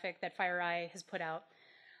prettier graphic that FireEye has put out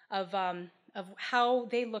of how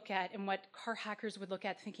they look at and what car hackers would look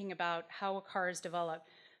at thinking about how a car is developed.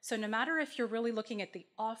 So no matter if you're really looking at the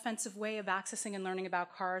offensive way of accessing and learning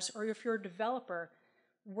about cars or if you're a developer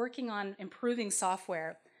working on improving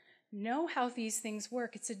software, know how these things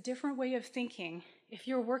work. It's a different way of thinking. If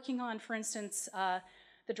you're working on, for instance,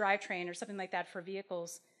 the drivetrain or something like that for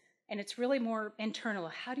vehicles, and it's really more internal,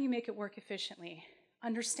 how do you make it work efficiently?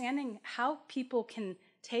 Understanding how people can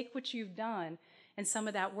take what you've done and some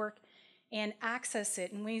of that work and access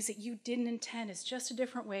it in ways that you didn't intend is just a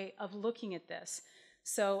different way of looking at this.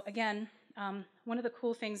 So again, one of the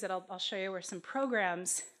cool things that I'll show you are some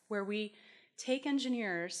programs where we take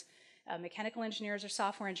engineers, mechanical engineers or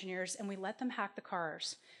software engineers, and we let them hack the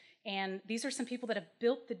cars. And these are some people that have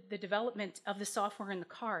built the development of the software in the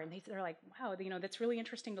car, and they're like, wow, that's really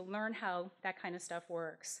interesting to learn how that kind of stuff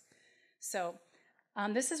works. So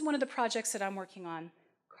this is one of the projects that I'm working on.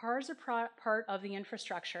 Cars are part of the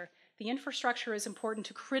infrastructure. The infrastructure is important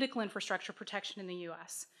to critical infrastructure protection in the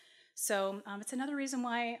US. So it's another reason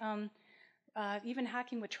why even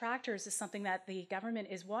hacking with tractors is something that the government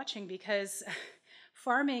is watching because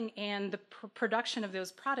farming and the production of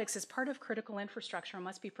those products is part of critical infrastructure and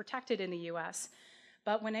must be protected in the US.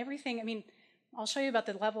 But when everything, I'll show you about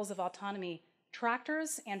the levels of autonomy.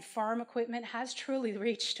 Tractors and farm equipment has truly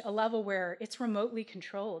reached a level where it's remotely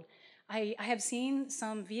controlled. I have seen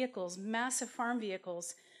some vehicles, massive farm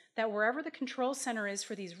vehicles, that wherever the control center is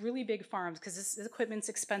for these really big farms, because this equipment's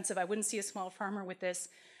expensive, I wouldn't see a small farmer with this,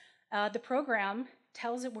 the program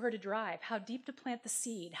tells it where to drive, how deep to plant the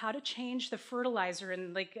seed, how to change the fertilizer,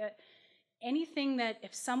 and anything that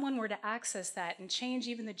if someone were to access that and change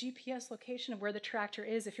even the GPS location of where the tractor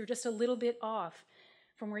is, if you're just a little bit off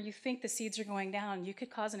from where you think the seeds are going down, you could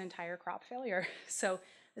cause an entire crop failure. So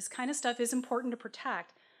this kind of stuff is important to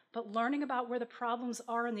protect, but learning about where the problems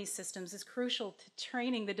are in these systems is crucial to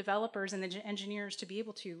training the developers and the engineers to be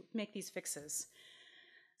able to make these fixes.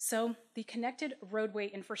 So the connected roadway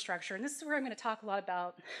infrastructure, and this is where I'm going to talk a lot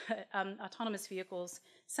about autonomous vehicles.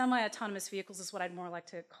 Semi-autonomous vehicles is what I'd more like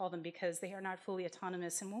to call them because they are not fully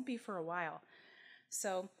autonomous and won't be for a while.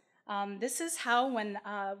 So this is how when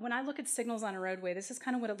I look at signals on a roadway, this is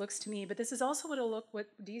kind of what it looks to me, but this is also what it'll look with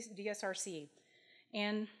DSRC.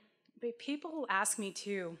 And people ask me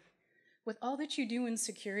too, with all that you do in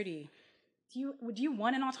security, would you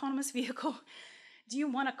want an autonomous vehicle? Do you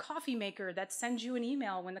want a coffee maker that sends you an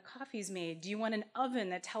email when the coffee's made? Do you want an oven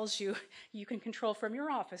that tells you you can control from your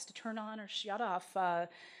office to turn on or shut off?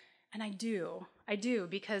 And I do,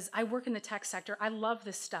 because I work in the tech sector. I love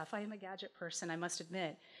this stuff. I am a gadget person, I must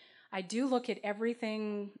admit. I do look at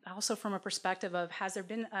everything also from a perspective of, has there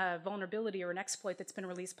been a vulnerability or an exploit that's been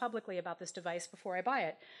released publicly about this device before I buy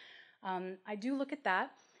it? I do look at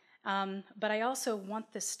that. But I also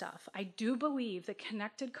want this stuff. I do believe that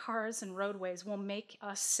connected cars and roadways will make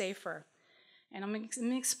us safer. And I'm going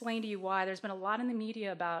to explain to you why. There's been a lot in the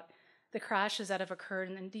media about the crashes that have occurred,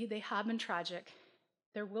 and indeed they have been tragic.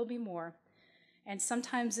 There will be more. And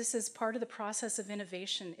sometimes this is part of the process of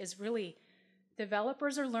innovation, is really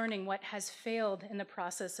developers are learning what has failed in the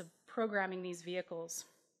process of programming these vehicles.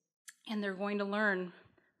 And they're going to learn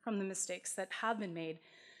from the mistakes that have been made.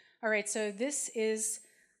 All right, so this is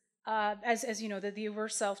as you know, the Uber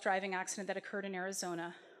self-driving accident that occurred in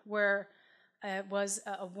Arizona, where it was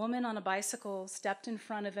a woman on a bicycle stepped in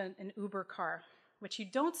front of an Uber car. What you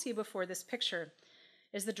don't see before this picture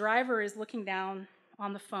is the driver is looking down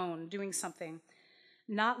on the phone, doing something,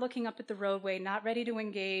 not looking up at the roadway, not ready to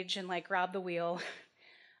engage and like grab the wheel,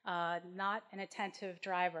 not an attentive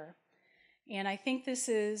driver. And I think this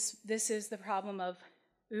is the problem of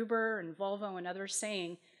Uber and Volvo and others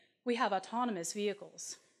saying, we have autonomous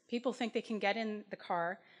vehicles. People think they can get in the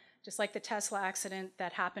car, just like the Tesla accident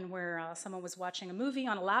that happened where someone was watching a movie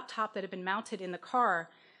on a laptop that had been mounted in the car.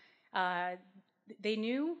 They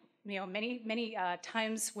knew, many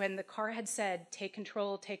times when the car had said, take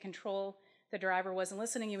control, the driver wasn't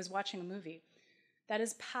listening, he was watching a movie. That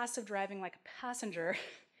is passive driving like a passenger.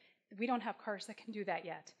 We don't have cars that can do that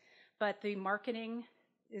yet. But the marketing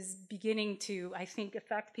is beginning to, I think,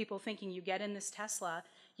 affect people thinking you get in this Tesla,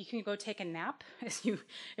 you can go take a nap as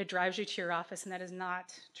it drives you to your office, and that is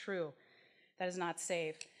not true. That is not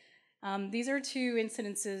safe. These are two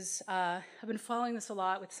incidences. I've been following this a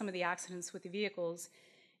lot with some of the accidents with the vehicles,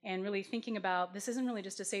 and really thinking about this isn't really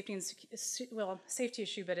just a safety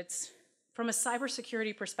issue, but it's from a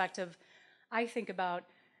cybersecurity perspective. I think about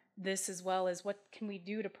this as well as what can we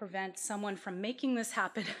do to prevent someone from making this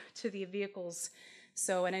happen to the vehicles.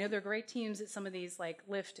 So, and I know there are great teams at some of these like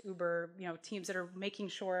Lyft, Uber, teams that are making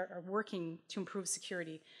sure are working to improve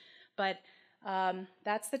security. But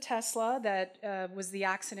that's the Tesla that was the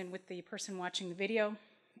accident with the person watching the video.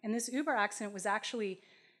 And this Uber accident was actually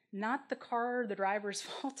not the car or the driver's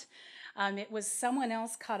fault. It was someone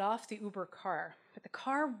else cut off the Uber car. But the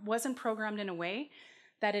car wasn't programmed in a way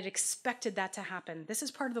that it expected that to happen. This is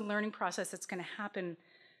part of the learning process that's going to happen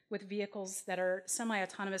with vehicles that are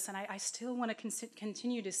semi-autonomous, and I still want to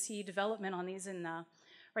continue to see development on these. And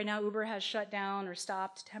right now, Uber has shut down or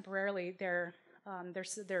stopped temporarily their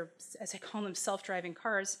as I call them, self-driving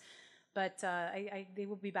cars, but they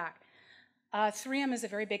will be back. 3M is a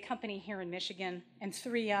very big company here in Michigan, and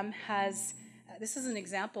 3M has, this is an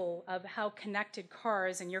example of how connected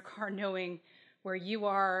cars and your car knowing where you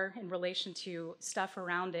are in relation to stuff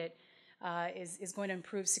around it is going to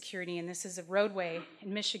improve security. And this is a roadway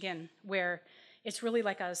in Michigan where it's really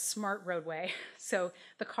like a smart roadway. So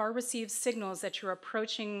the car receives signals that you're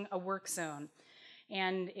approaching a work zone.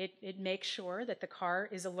 And it makes sure that the car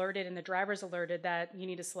is alerted and the driver's alerted that you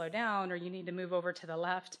need to slow down or you need to move over to the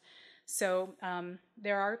left. So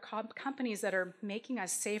there are companies that are making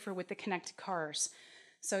us safer with the connected cars.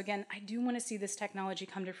 So again, I do want to see this technology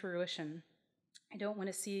come to fruition. I don't want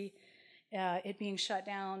to see it being shut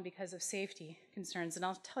down because of safety concerns. And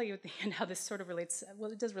I'll tell you at the end how this sort of relates. Well,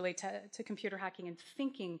 it does relate to computer hacking and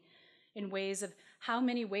thinking in ways of how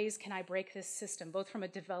many ways can I break this system, both from a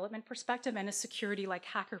development perspective and a security like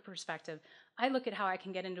hacker perspective. I look at how I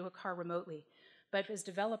can get into a car remotely. But as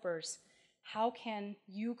developers, how can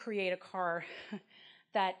you create a car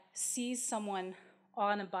that sees someone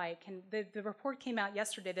on a bike? And the report came out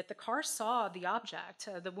yesterday that the car saw the object,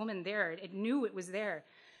 the woman there. It knew it was there.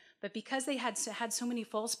 But because they had so many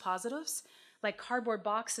false positives, like cardboard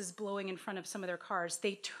boxes blowing in front of some of their cars,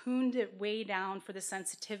 they tuned it way down for the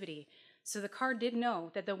sensitivity. So the car did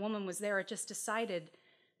know that the woman was there. It just decided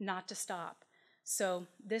not to stop. So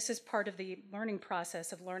this is part of the learning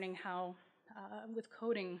process of learning how, with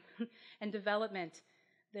coding and development,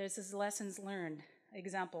 there's this lessons learned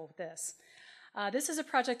example of this. This is a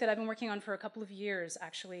project that I've been working on for a couple of years,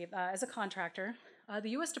 actually, as a contractor.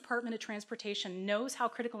 The U.S. Department of Transportation knows how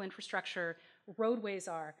critical infrastructure roadways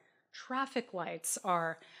are, traffic lights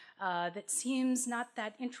are. That seems not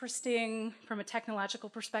that interesting from a technological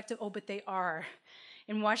perspective. Oh, but they are.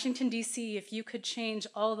 In Washington, D.C., if you could change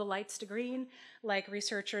all the lights to green, like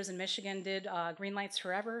researchers in Michigan did, Green Lights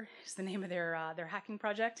Forever is the name of their hacking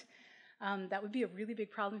project, that would be a really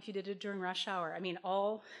big problem if you did it during rush hour. I mean,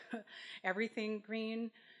 everything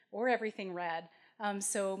green or everything red.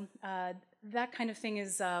 That kind of thing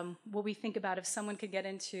is what we think about if someone could get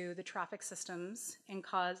into the traffic systems and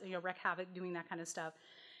cause, wreak havoc doing that kind of stuff.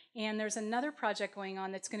 And there's another project going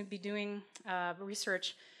on that's going to be doing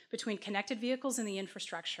research between connected vehicles and the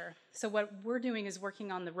infrastructure. So what we're doing is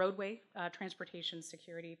working on the roadway transportation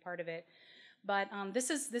security part of it. But this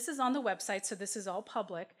is on the website, so this is all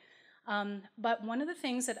public. But one of the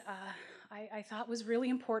things that I thought was really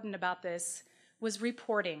important about this was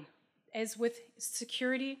reporting. As with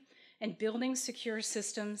security and building secure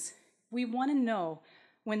systems, we want to know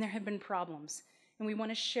when there have been problems, and we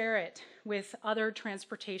want to share it with other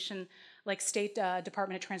transportation, like state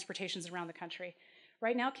Department of Transportations around the country.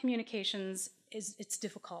 Right now, communications it's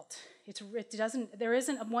difficult. There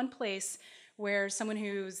isn't one place where someone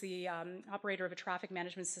who's the operator of a traffic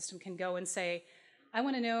management system can go and say, I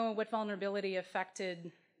want to know what vulnerability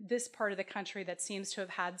affected this part of the country that seems to have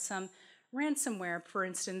had some ransomware, for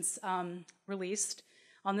instance, released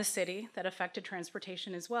on the city that affected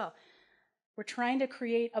transportation as well. We're trying to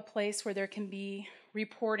create a place where there can be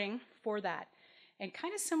reporting for that. And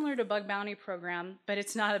kind of similar to bug bounty program, but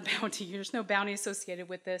it's not a bounty. There's no bounty associated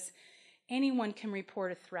with this. Anyone can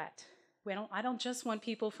report a threat. I don't just want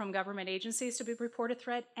people from government agencies to report a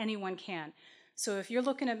threat. Anyone can. So if you're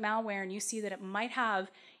looking at malware and you see that it might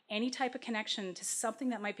have any type of connection to something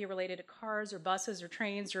that might be related to cars or buses or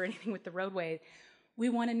trains or anything with the roadway, we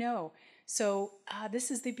want to know. So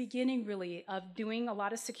this is the beginning, really, of doing a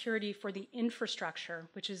lot of security for the infrastructure,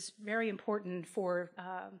 which is very important for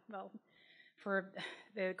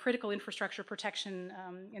the critical infrastructure protection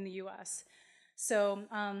in the U.S. So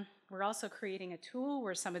we're also creating a tool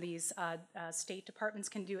where some of these state departments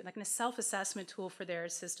can do it, like a self-assessment tool for their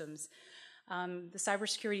systems. The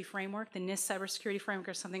cybersecurity framework, the NIST cybersecurity framework,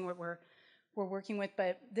 is something we're working with.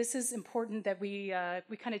 But this is important that we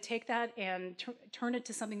kind of take that and turn it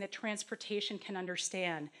to something that transportation can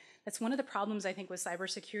understand. That's one of the problems I think with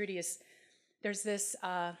cybersecurity is there's this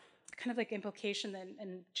kind of like implication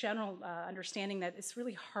and general understanding that it's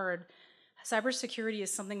really hard. Cybersecurity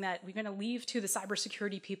is something that we're going to leave to the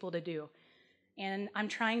cybersecurity people to do. And I'm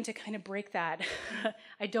trying to kind of break that.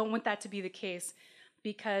 I don't want that to be the case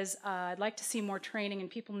because I'd like to see more training and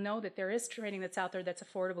people know that there is training that's out there that's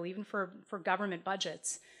affordable, even for government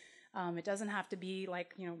budgets. It doesn't have to be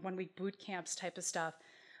like 1-week boot camps type of stuff.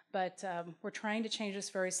 But we're trying to change this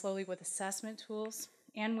very slowly with assessment tools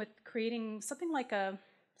and with creating something like the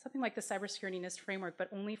cybersecurity NIST framework, but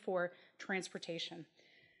only for transportation.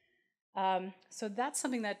 So that's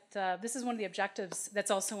something that this is one of the objectives that's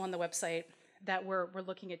also on the website that we're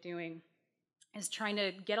looking at doing, is trying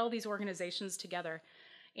to get all these organizations together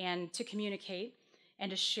and to communicate and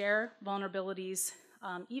to share vulnerabilities,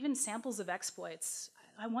 even samples of exploits.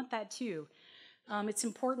 I want that too. It's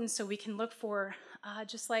important so we can look for,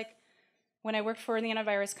 just like when I worked for the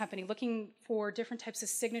antivirus company, looking for different types of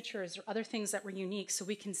signatures or other things that were unique so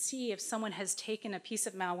we can see if someone has taken a piece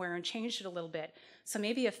of malware and changed it a little bit. So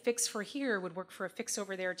maybe a fix for here would work for a fix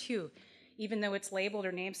over there too. Even though it's labeled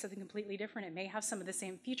or named something completely different, it may have some of the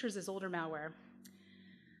same features as older malware.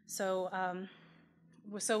 So,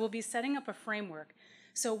 we'll be setting up a framework.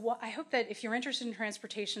 So I hope that if you're interested in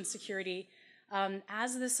transportation security,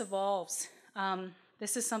 as this evolves,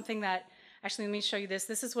 this is something that, actually let me show you this.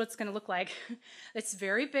 This is what it's going to look like. It's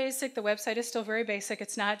very basic. The website is still very basic.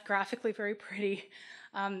 It's not graphically very pretty.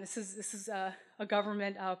 This is a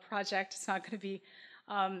government project. It's not going to be,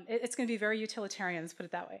 it's going to be very utilitarian, let's put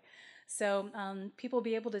it that way. So people will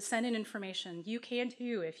be able to send in information. You can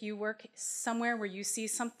too. If you work somewhere where you see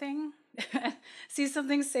something,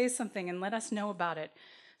 say something and let us know about it.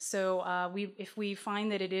 So if we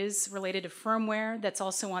find that it is related to firmware that's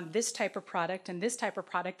also on this type of product and this type of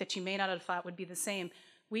product that you may not have thought would be the same,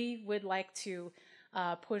 we would like to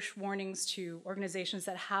push warnings to organizations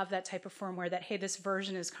that have that type of firmware that, hey, this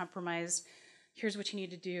version is compromised. Here's what you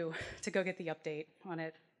need to do to go get the update on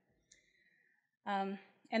it.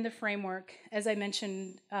 And the framework, as I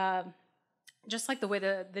mentioned, just like the way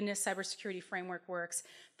the NIST cybersecurity framework works,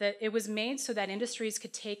 that it was made so that industries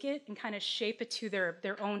could take it and kind of shape it to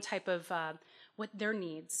their own type of what their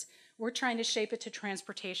needs. We're trying to shape it to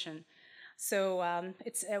transportation. So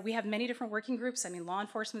we have many different working groups. I mean, law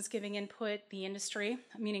enforcement's giving input, the industry,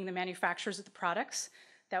 meaning the manufacturers of the products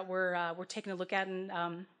that we're taking a look at,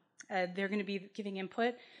 and they're going to be giving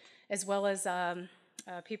input, as well as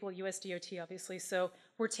people at USDOT, obviously. So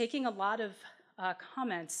we're taking a lot of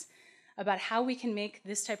comments about how we can make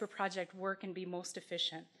this type of project work and be most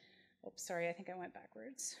efficient. Oops, sorry, I think I went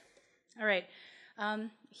backwards. All right,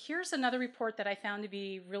 here's another report that I found to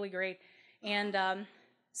be really great. And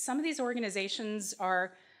some of these organizations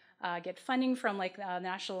get funding from like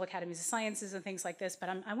National Academies of Sciences and things like this, but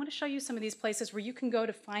I want to show you some of these places where you can go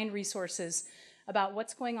to find resources about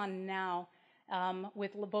what's going on now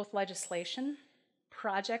with both legislation,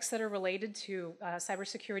 projects that are related to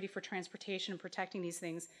cybersecurity for transportation and protecting these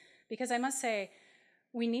things. Because I must say,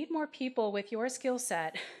 we need more people with your skill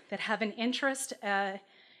set that have an interest and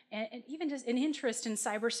even just an interest in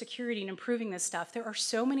cybersecurity and improving this stuff. There are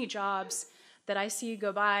so many jobs that I see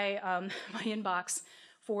go by my inbox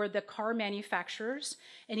for the car manufacturers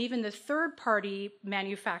and even the third-party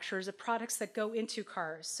manufacturers of products that go into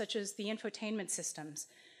cars, such as the infotainment systems.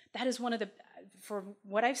 That is one of the, for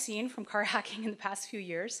what I've seen from car hacking in the past few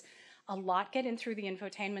years, a lot get in through the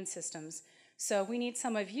infotainment systems. So we need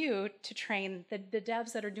some of you to train the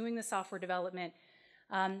devs that are doing the software development.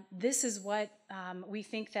 This is what we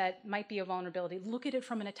think that might be a vulnerability. Look at it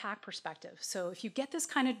from an attack perspective. So if you get this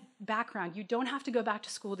kind of background, you don't have to go back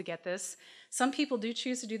to school to get this. Some people do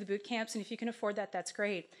choose to do the boot camps, and if you can afford that, that's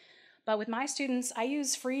great. But with my students, I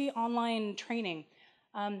use free online training.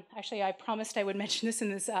 Actually, I promised I would mention this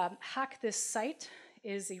in this. Hack This Site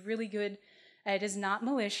is a really good, it is not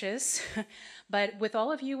malicious, but with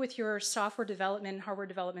all of you with your software development, hardware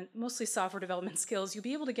development, mostly software development skills, you'll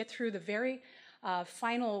be able to get through the very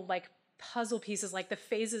final like puzzle pieces, like the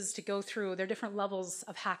phases to go through. There are different levels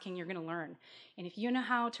of hacking you're going to learn. And if you know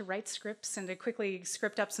how to write scripts and to quickly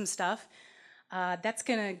script up some stuff, that's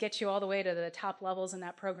going to get you all the way to the top levels in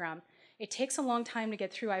that program. It takes a long time to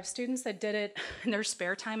get through. I have students that did it in their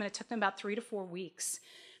spare time, and it took them about 3 to 4 weeks.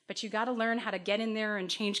 But you got to learn how to get in there and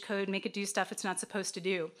change code, make it do stuff it's not supposed to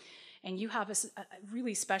do. And you have a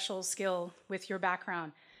really special skill with your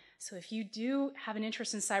background. So if you do have an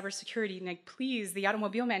interest in cybersecurity, like, please, the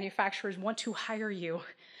automobile manufacturers want to hire you.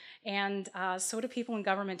 And so do people in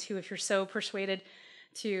government too, if you're so persuaded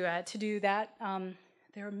to do that.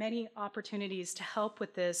 There are many opportunities to help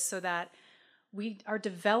with this so that we are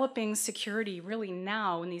developing security really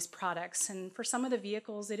now in these products. And for some of the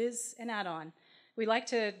vehicles, it is an add-on. We like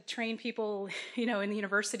to train people, in the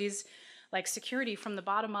universities, like security from the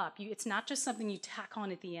bottom up. It's not just something you tack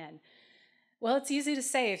on at the end. Well, it's easy to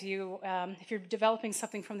say if you're developing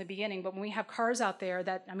something from the beginning, but when we have cars out there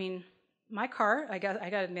that, my car, I got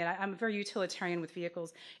to admit, I'm very utilitarian with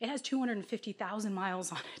vehicles. It has 250,000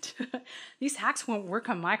 miles on it. These hacks won't work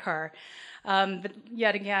on my car. But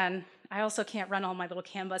yet again, I also can't run all my little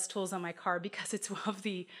CAN bus tools on my car because it's of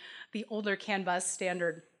the older CAN bus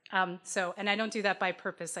standard. And I don't do that by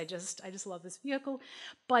purpose. I just love this vehicle.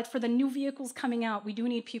 But for the new vehicles coming out, we do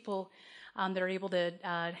need people that are able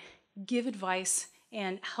to give advice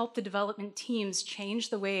and help the development teams change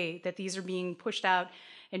the way that these are being pushed out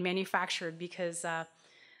and manufactured, because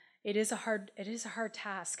it is a hard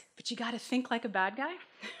task. But you got to think like a bad guy,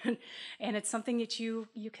 and it's something that you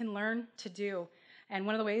can learn to do. And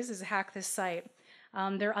one of the ways is to hack this site.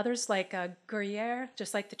 There are others like Gruyere,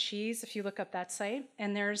 just like the cheese, if you look up that site.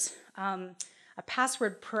 And there's a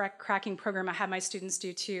password cracking program I have my students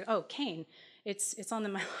do too. Oh, Kane. It's on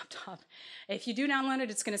my laptop. If you do download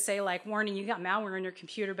it, it's going to say, like, warning, you got malware in your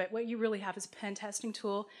computer, but what you really have is a pen testing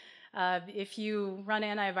tool. If you run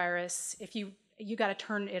antivirus, you got to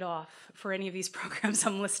turn it off for any of these programs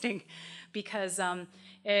I'm listing, because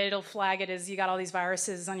it'll flag it as you got all these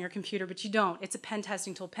viruses on your computer, but you don't. It's a pen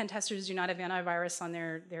testing tool. Pen testers do not have antivirus on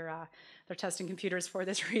their testing computers for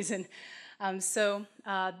this reason.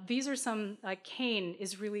 These are some, Kane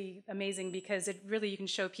is really amazing because you can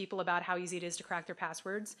show people about how easy it is to crack their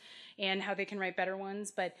passwords and how they can write better ones,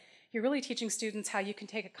 but you're really teaching students how you can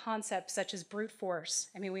take a concept such as brute force.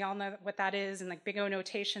 We all know what that is, and like big O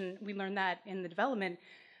notation, we learn that in the development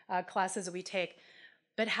classes that we take.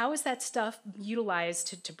 But how is that stuff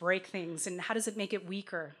utilized to break things, and how does it make it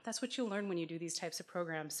weaker? That's what you'll learn when you do these types of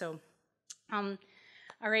programs. So, all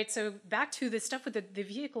right, so back to the stuff with the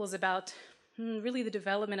vehicle is about really the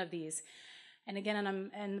development of these. And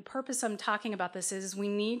again, and the purpose I'm talking about this is we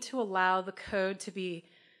need to allow the code to be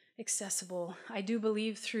accessible. I do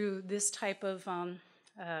believe through this type of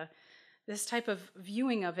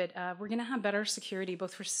viewing of it, we're going to have better security,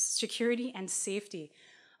 both for security and safety.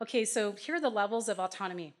 Okay, so here are the levels of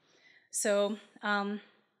autonomy. So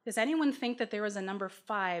Does anyone think that there is a number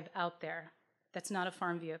 5 out there that's not a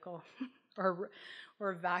farm vehicle or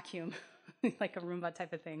a vacuum, like a Roomba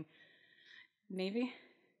type of thing? Maybe?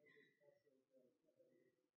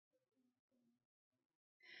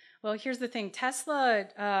 Well, here's the thing.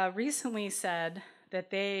 Tesla recently said that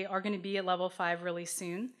they are going to be at level 5 really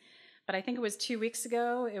soon. But I think it was 2 weeks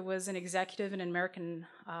ago, it was an executive in an American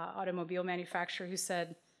automobile manufacturer who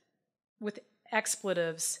said, with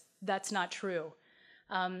expletives, that's not true.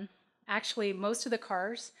 Actually, most of the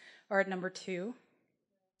cars are at number 2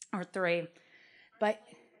 or 3. But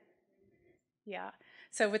yeah,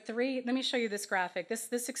 so with 3, let me show you this graphic.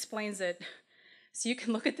 This explains it. So you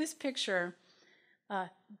can look at this picture.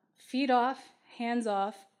 Feet off, hands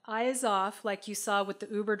off, eyes off, like you saw with the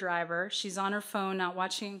Uber driver. She's on her phone, not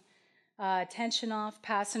watching. Attention off,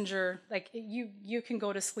 passenger, like you can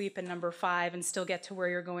go to sleep in number 5 and still get to where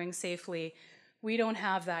you're going safely. We don't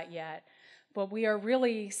have that yet, but we are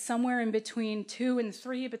really somewhere in between 2 and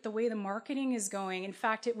 3, but the way the marketing is going, in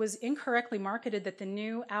fact, it was incorrectly marketed that the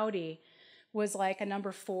new Audi was like a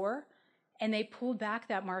number 4, and they pulled back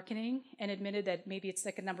that marketing and admitted that maybe it's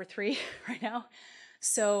like a number 3 right now.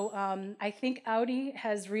 So I think Audi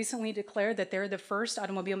has recently declared that they're the first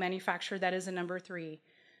automobile manufacturer that is a number 3.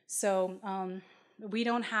 So we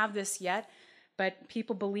don't have this yet, but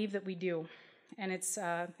people believe that we do, and it's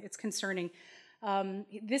concerning.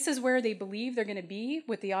 This is where they believe they're going to be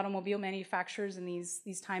with the automobile manufacturers in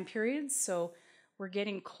these time periods. So we're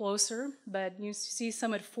getting closer, but you see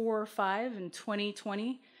some at 4 or 5 in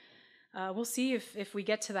 2020. We'll see if we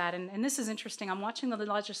get to that. And this is interesting. I'm watching the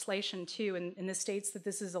legislation too in the states that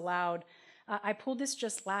this is allowed. I pulled this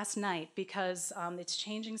just last night because it's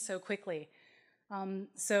changing so quickly.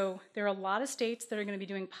 So there are a lot of states that are going to be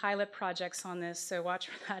doing pilot projects on this, so watch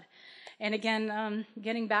for that. And again,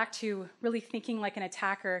 getting back to really thinking like an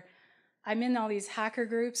attacker, I'm in all these hacker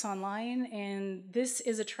groups online, and this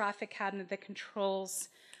is a traffic cabinet that controls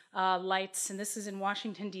lights, and this is in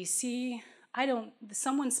Washington, D.C.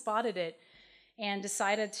 Someone spotted it and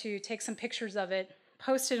decided to take some pictures of it,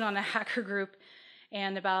 post it on a hacker group,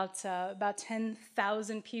 and about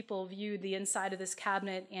 10,000 people viewed the inside of this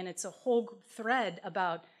cabinet, and it's a whole thread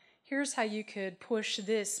about here's how you could push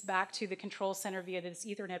this back to the control center via this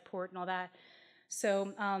Ethernet port and all that.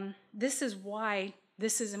 So this is why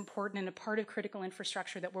this is important and a part of critical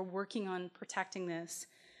infrastructure that we're working on protecting this.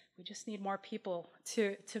 We just need more people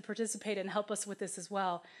to participate and help us with this as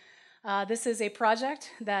well. This is a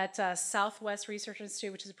project that Southwest Research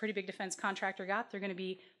Institute, which is a pretty big defense contractor, got. They're going to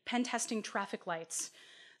be pen testing traffic lights.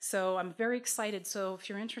 So I'm very excited. So if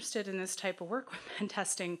you're interested in this type of work with pen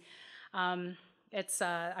testing, I'm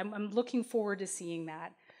looking forward to seeing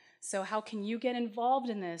that. So how can you get involved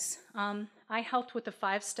in this? I helped with the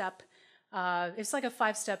 5-step, it's like a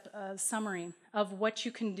 5-step summary of what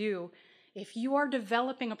you can do. If you are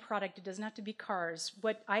developing a product, it doesn't have to be cars.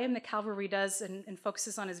 What I Am the Cavalry does and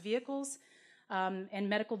focuses on is vehicles and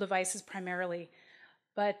medical devices primarily.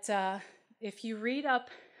 But if you read up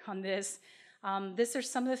on this, these are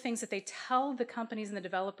some of the things that they tell the companies and the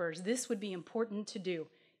developers. This would be important to do.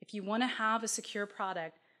 If you want to have a secure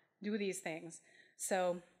product, do these things.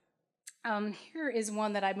 So here is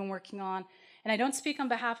one that I've been working on. And I don't speak on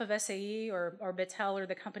behalf of SAE or Battelle or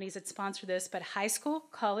the companies that sponsor this, but high school,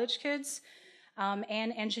 college kids,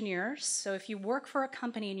 and engineers. So if you work for a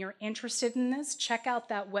company and you're interested in this, check out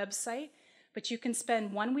that website. But you can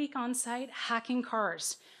spend 1 week on site hacking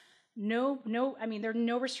cars. There are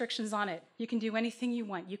no restrictions on it. You can do anything you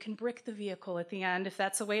want. You can brick the vehicle at the end. If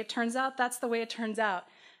that's the way it turns out, that's the way it turns out.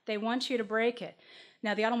 They want you to break it.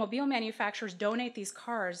 Now, the automobile manufacturers donate these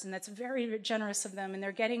cars, and that's very generous of them, and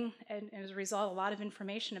they're getting, and as a result, a lot of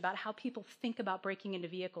information about how people think about breaking into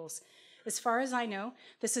vehicles. As far as I know,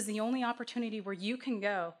 this is the only opportunity where you can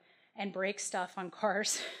go and break stuff on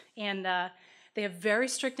cars, and they have very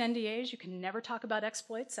strict NDAs. You can never talk about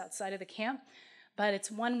exploits outside of the camp, but it's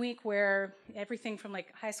 1 week where everything from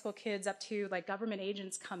like high school kids up to like government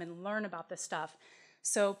agents come and learn about this stuff.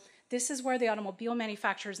 So this is where the automobile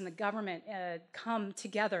manufacturers and the government come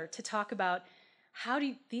together to talk about how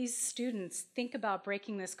do these students think about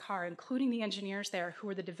breaking this car, including the engineers there who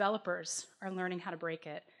are the developers are learning how to break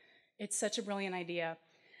it. It's such a brilliant idea.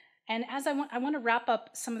 And as I want to wrap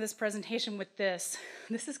up some of this presentation with this.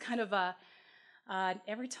 This is kind of a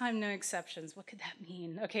every time, no exceptions. What could that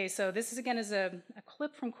mean? Okay, so this is again is a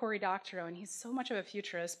clip from Cory Doctorow, and he's so much of a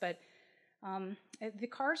futurist, but the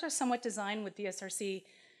cars are somewhat designed with DSRC.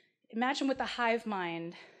 Imagine with the hive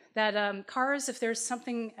mind that cars, if there's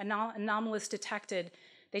something anomalous detected,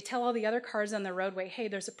 they tell all the other cars on the roadway, hey,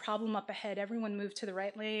 there's a problem up ahead, everyone move to the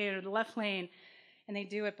right lane or the left lane, and they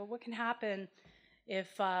do it. But what can happen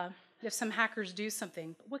if some hackers do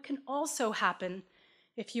something. But what can also happen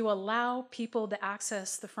if you allow people to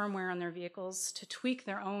access the firmware on their vehicles to tweak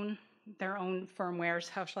their own firmwares,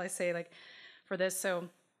 how shall I say, like for this. So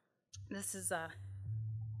this is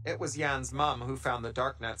It was Yan's mom who found the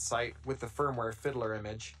darknet site with the firmware fiddler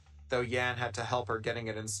image, though Yan had to help her getting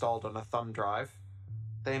it installed on a thumb drive.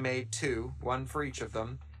 They made two, one for each of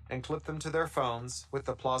them, and clipped them to their phones with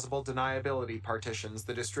the plausible deniability partitions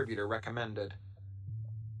the distributor recommended.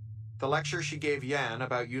 The lecture she gave Yan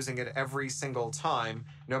about using it every single time,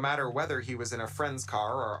 no matter whether he was in a friend's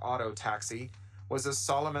car or auto taxi, was as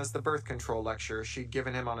solemn as the birth control lecture she'd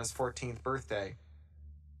given him on his 14th birthday.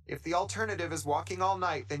 If the alternative is walking all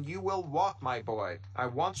night, then you will walk, my boy. I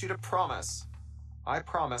want you to promise. I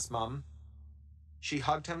promise, Mum. She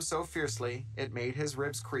hugged him so fiercely, it made his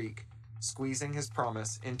ribs creak, squeezing his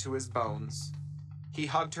promise into his bones. He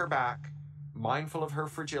hugged her back, mindful of her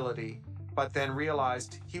fragility, but then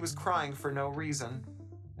realized he was crying for no reason,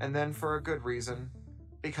 and then for a good reason,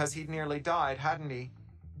 because he'd nearly died, hadn't he?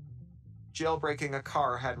 Jailbreaking a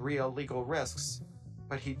car had real legal risks,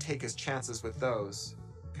 but he'd take his chances with those,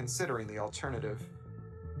 considering the alternative.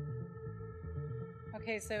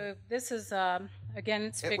 okay. So this is again,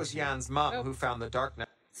 it's It fiction. was Yan's mom who found the darknet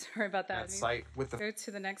Sorry about that. site with the Go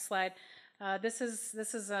to the next slide. This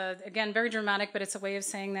is again very dramatic, but it's a way of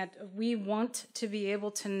saying that we want to be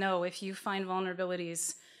able to know if you find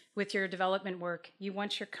vulnerabilities with your development work. You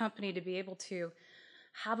want your company to be able to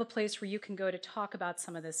have a place where you can go to talk about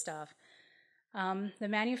some of this stuff. The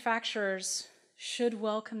manufacturers should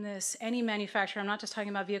welcome this. Any manufacturer, I'm not just talking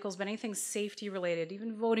about vehicles, but anything safety related,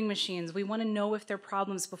 even voting machines. We want to know if there are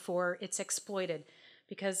problems before it's exploited.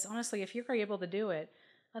 Because honestly, if you're able to do it,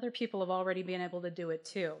 other people have already been able to do it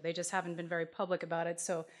too. They just haven't been very public about it.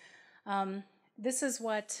 So this is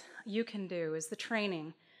what you can do, is the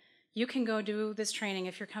training. You can go do this training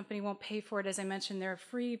if your company won't pay for it. As I mentioned, there are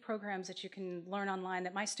free programs that you can learn online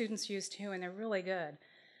that my students use too, and they're really good.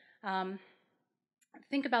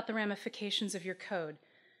 Think about the ramifications of your code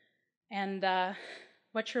and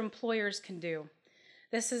what your employers can do.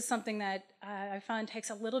 This is something that I find takes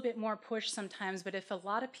a little bit more push sometimes, but if a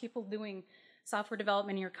lot of people doing software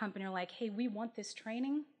development in your company are like, hey, we want this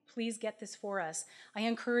training, please get this for us. I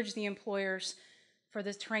encourage the employers for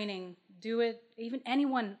this training, do it. Even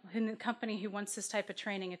anyone in the company who wants this type of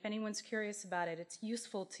training, if anyone's curious about it, it's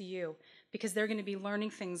useful to you because they're going to be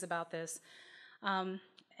learning things about this.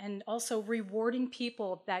 And also rewarding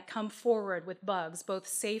people that come forward with bugs, both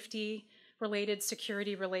safety related,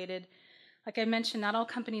 security related. Like I mentioned, not all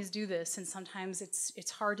companies do this, and sometimes it's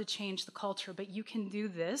hard to change the culture, but you can do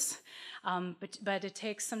this. But it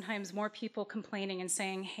takes sometimes more people complaining and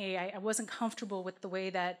saying, hey, I wasn't comfortable with the way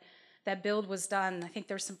that build was done. I think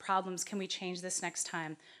there's some problems. Can we change this next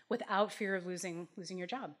time? Without fear of losing your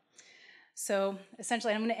job. So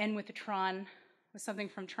essentially, I'm going to end with with something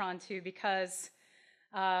from Tron 2, because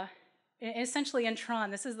essentially in Tron,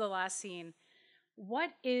 this is the last scene. What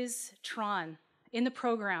is Tron in the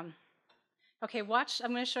program? Okay, watch.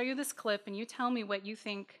 I'm going to show you this clip, and you tell me what you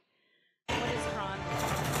think. What is Tron?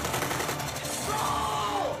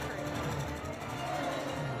 Control!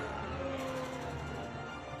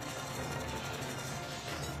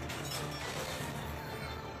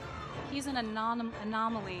 He's an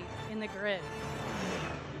anomaly in the grid.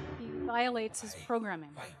 He violates his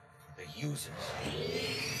programming. Fight the users.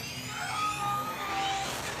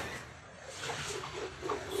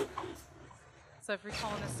 So if you're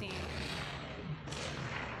recalling the scene,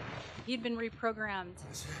 he'd been reprogrammed,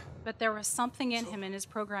 but there was something in him in his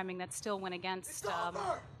programming that still went against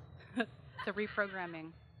the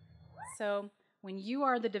reprogramming. So when you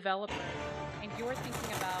are the developer and you're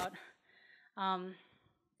thinking about,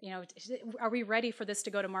 are we ready for this to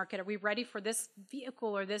go to market? Are we ready for this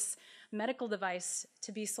vehicle or this medical device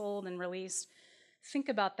to be sold and released? Think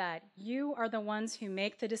about that. You are the ones who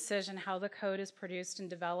make the decision how the code is produced and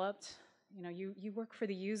developed. You work for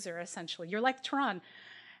the user, essentially. You're like Tron.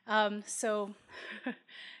 And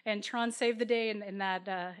Tron saved the day in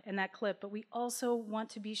that clip, but we also want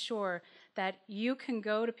to be sure that you can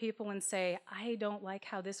go to people and say, I don't like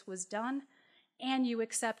how this was done, and you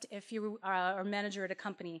accept, if you are a manager at a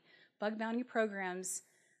company, bug bounty programs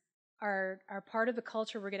are part of the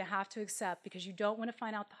culture we're going to have to accept, because you don't want to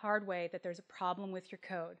find out the hard way that there's a problem with your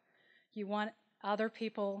code. You want other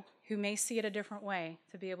people who may see it a different way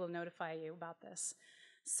to be able to notify you about this.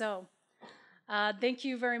 So thank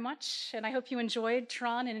you very much, and I hope you enjoyed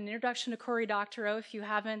Tron and an introduction to Cory Doctorow. If you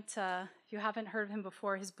haven't heard of him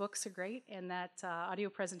before, his books are great, and that audio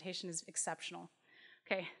presentation is exceptional.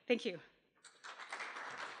 Okay, thank you.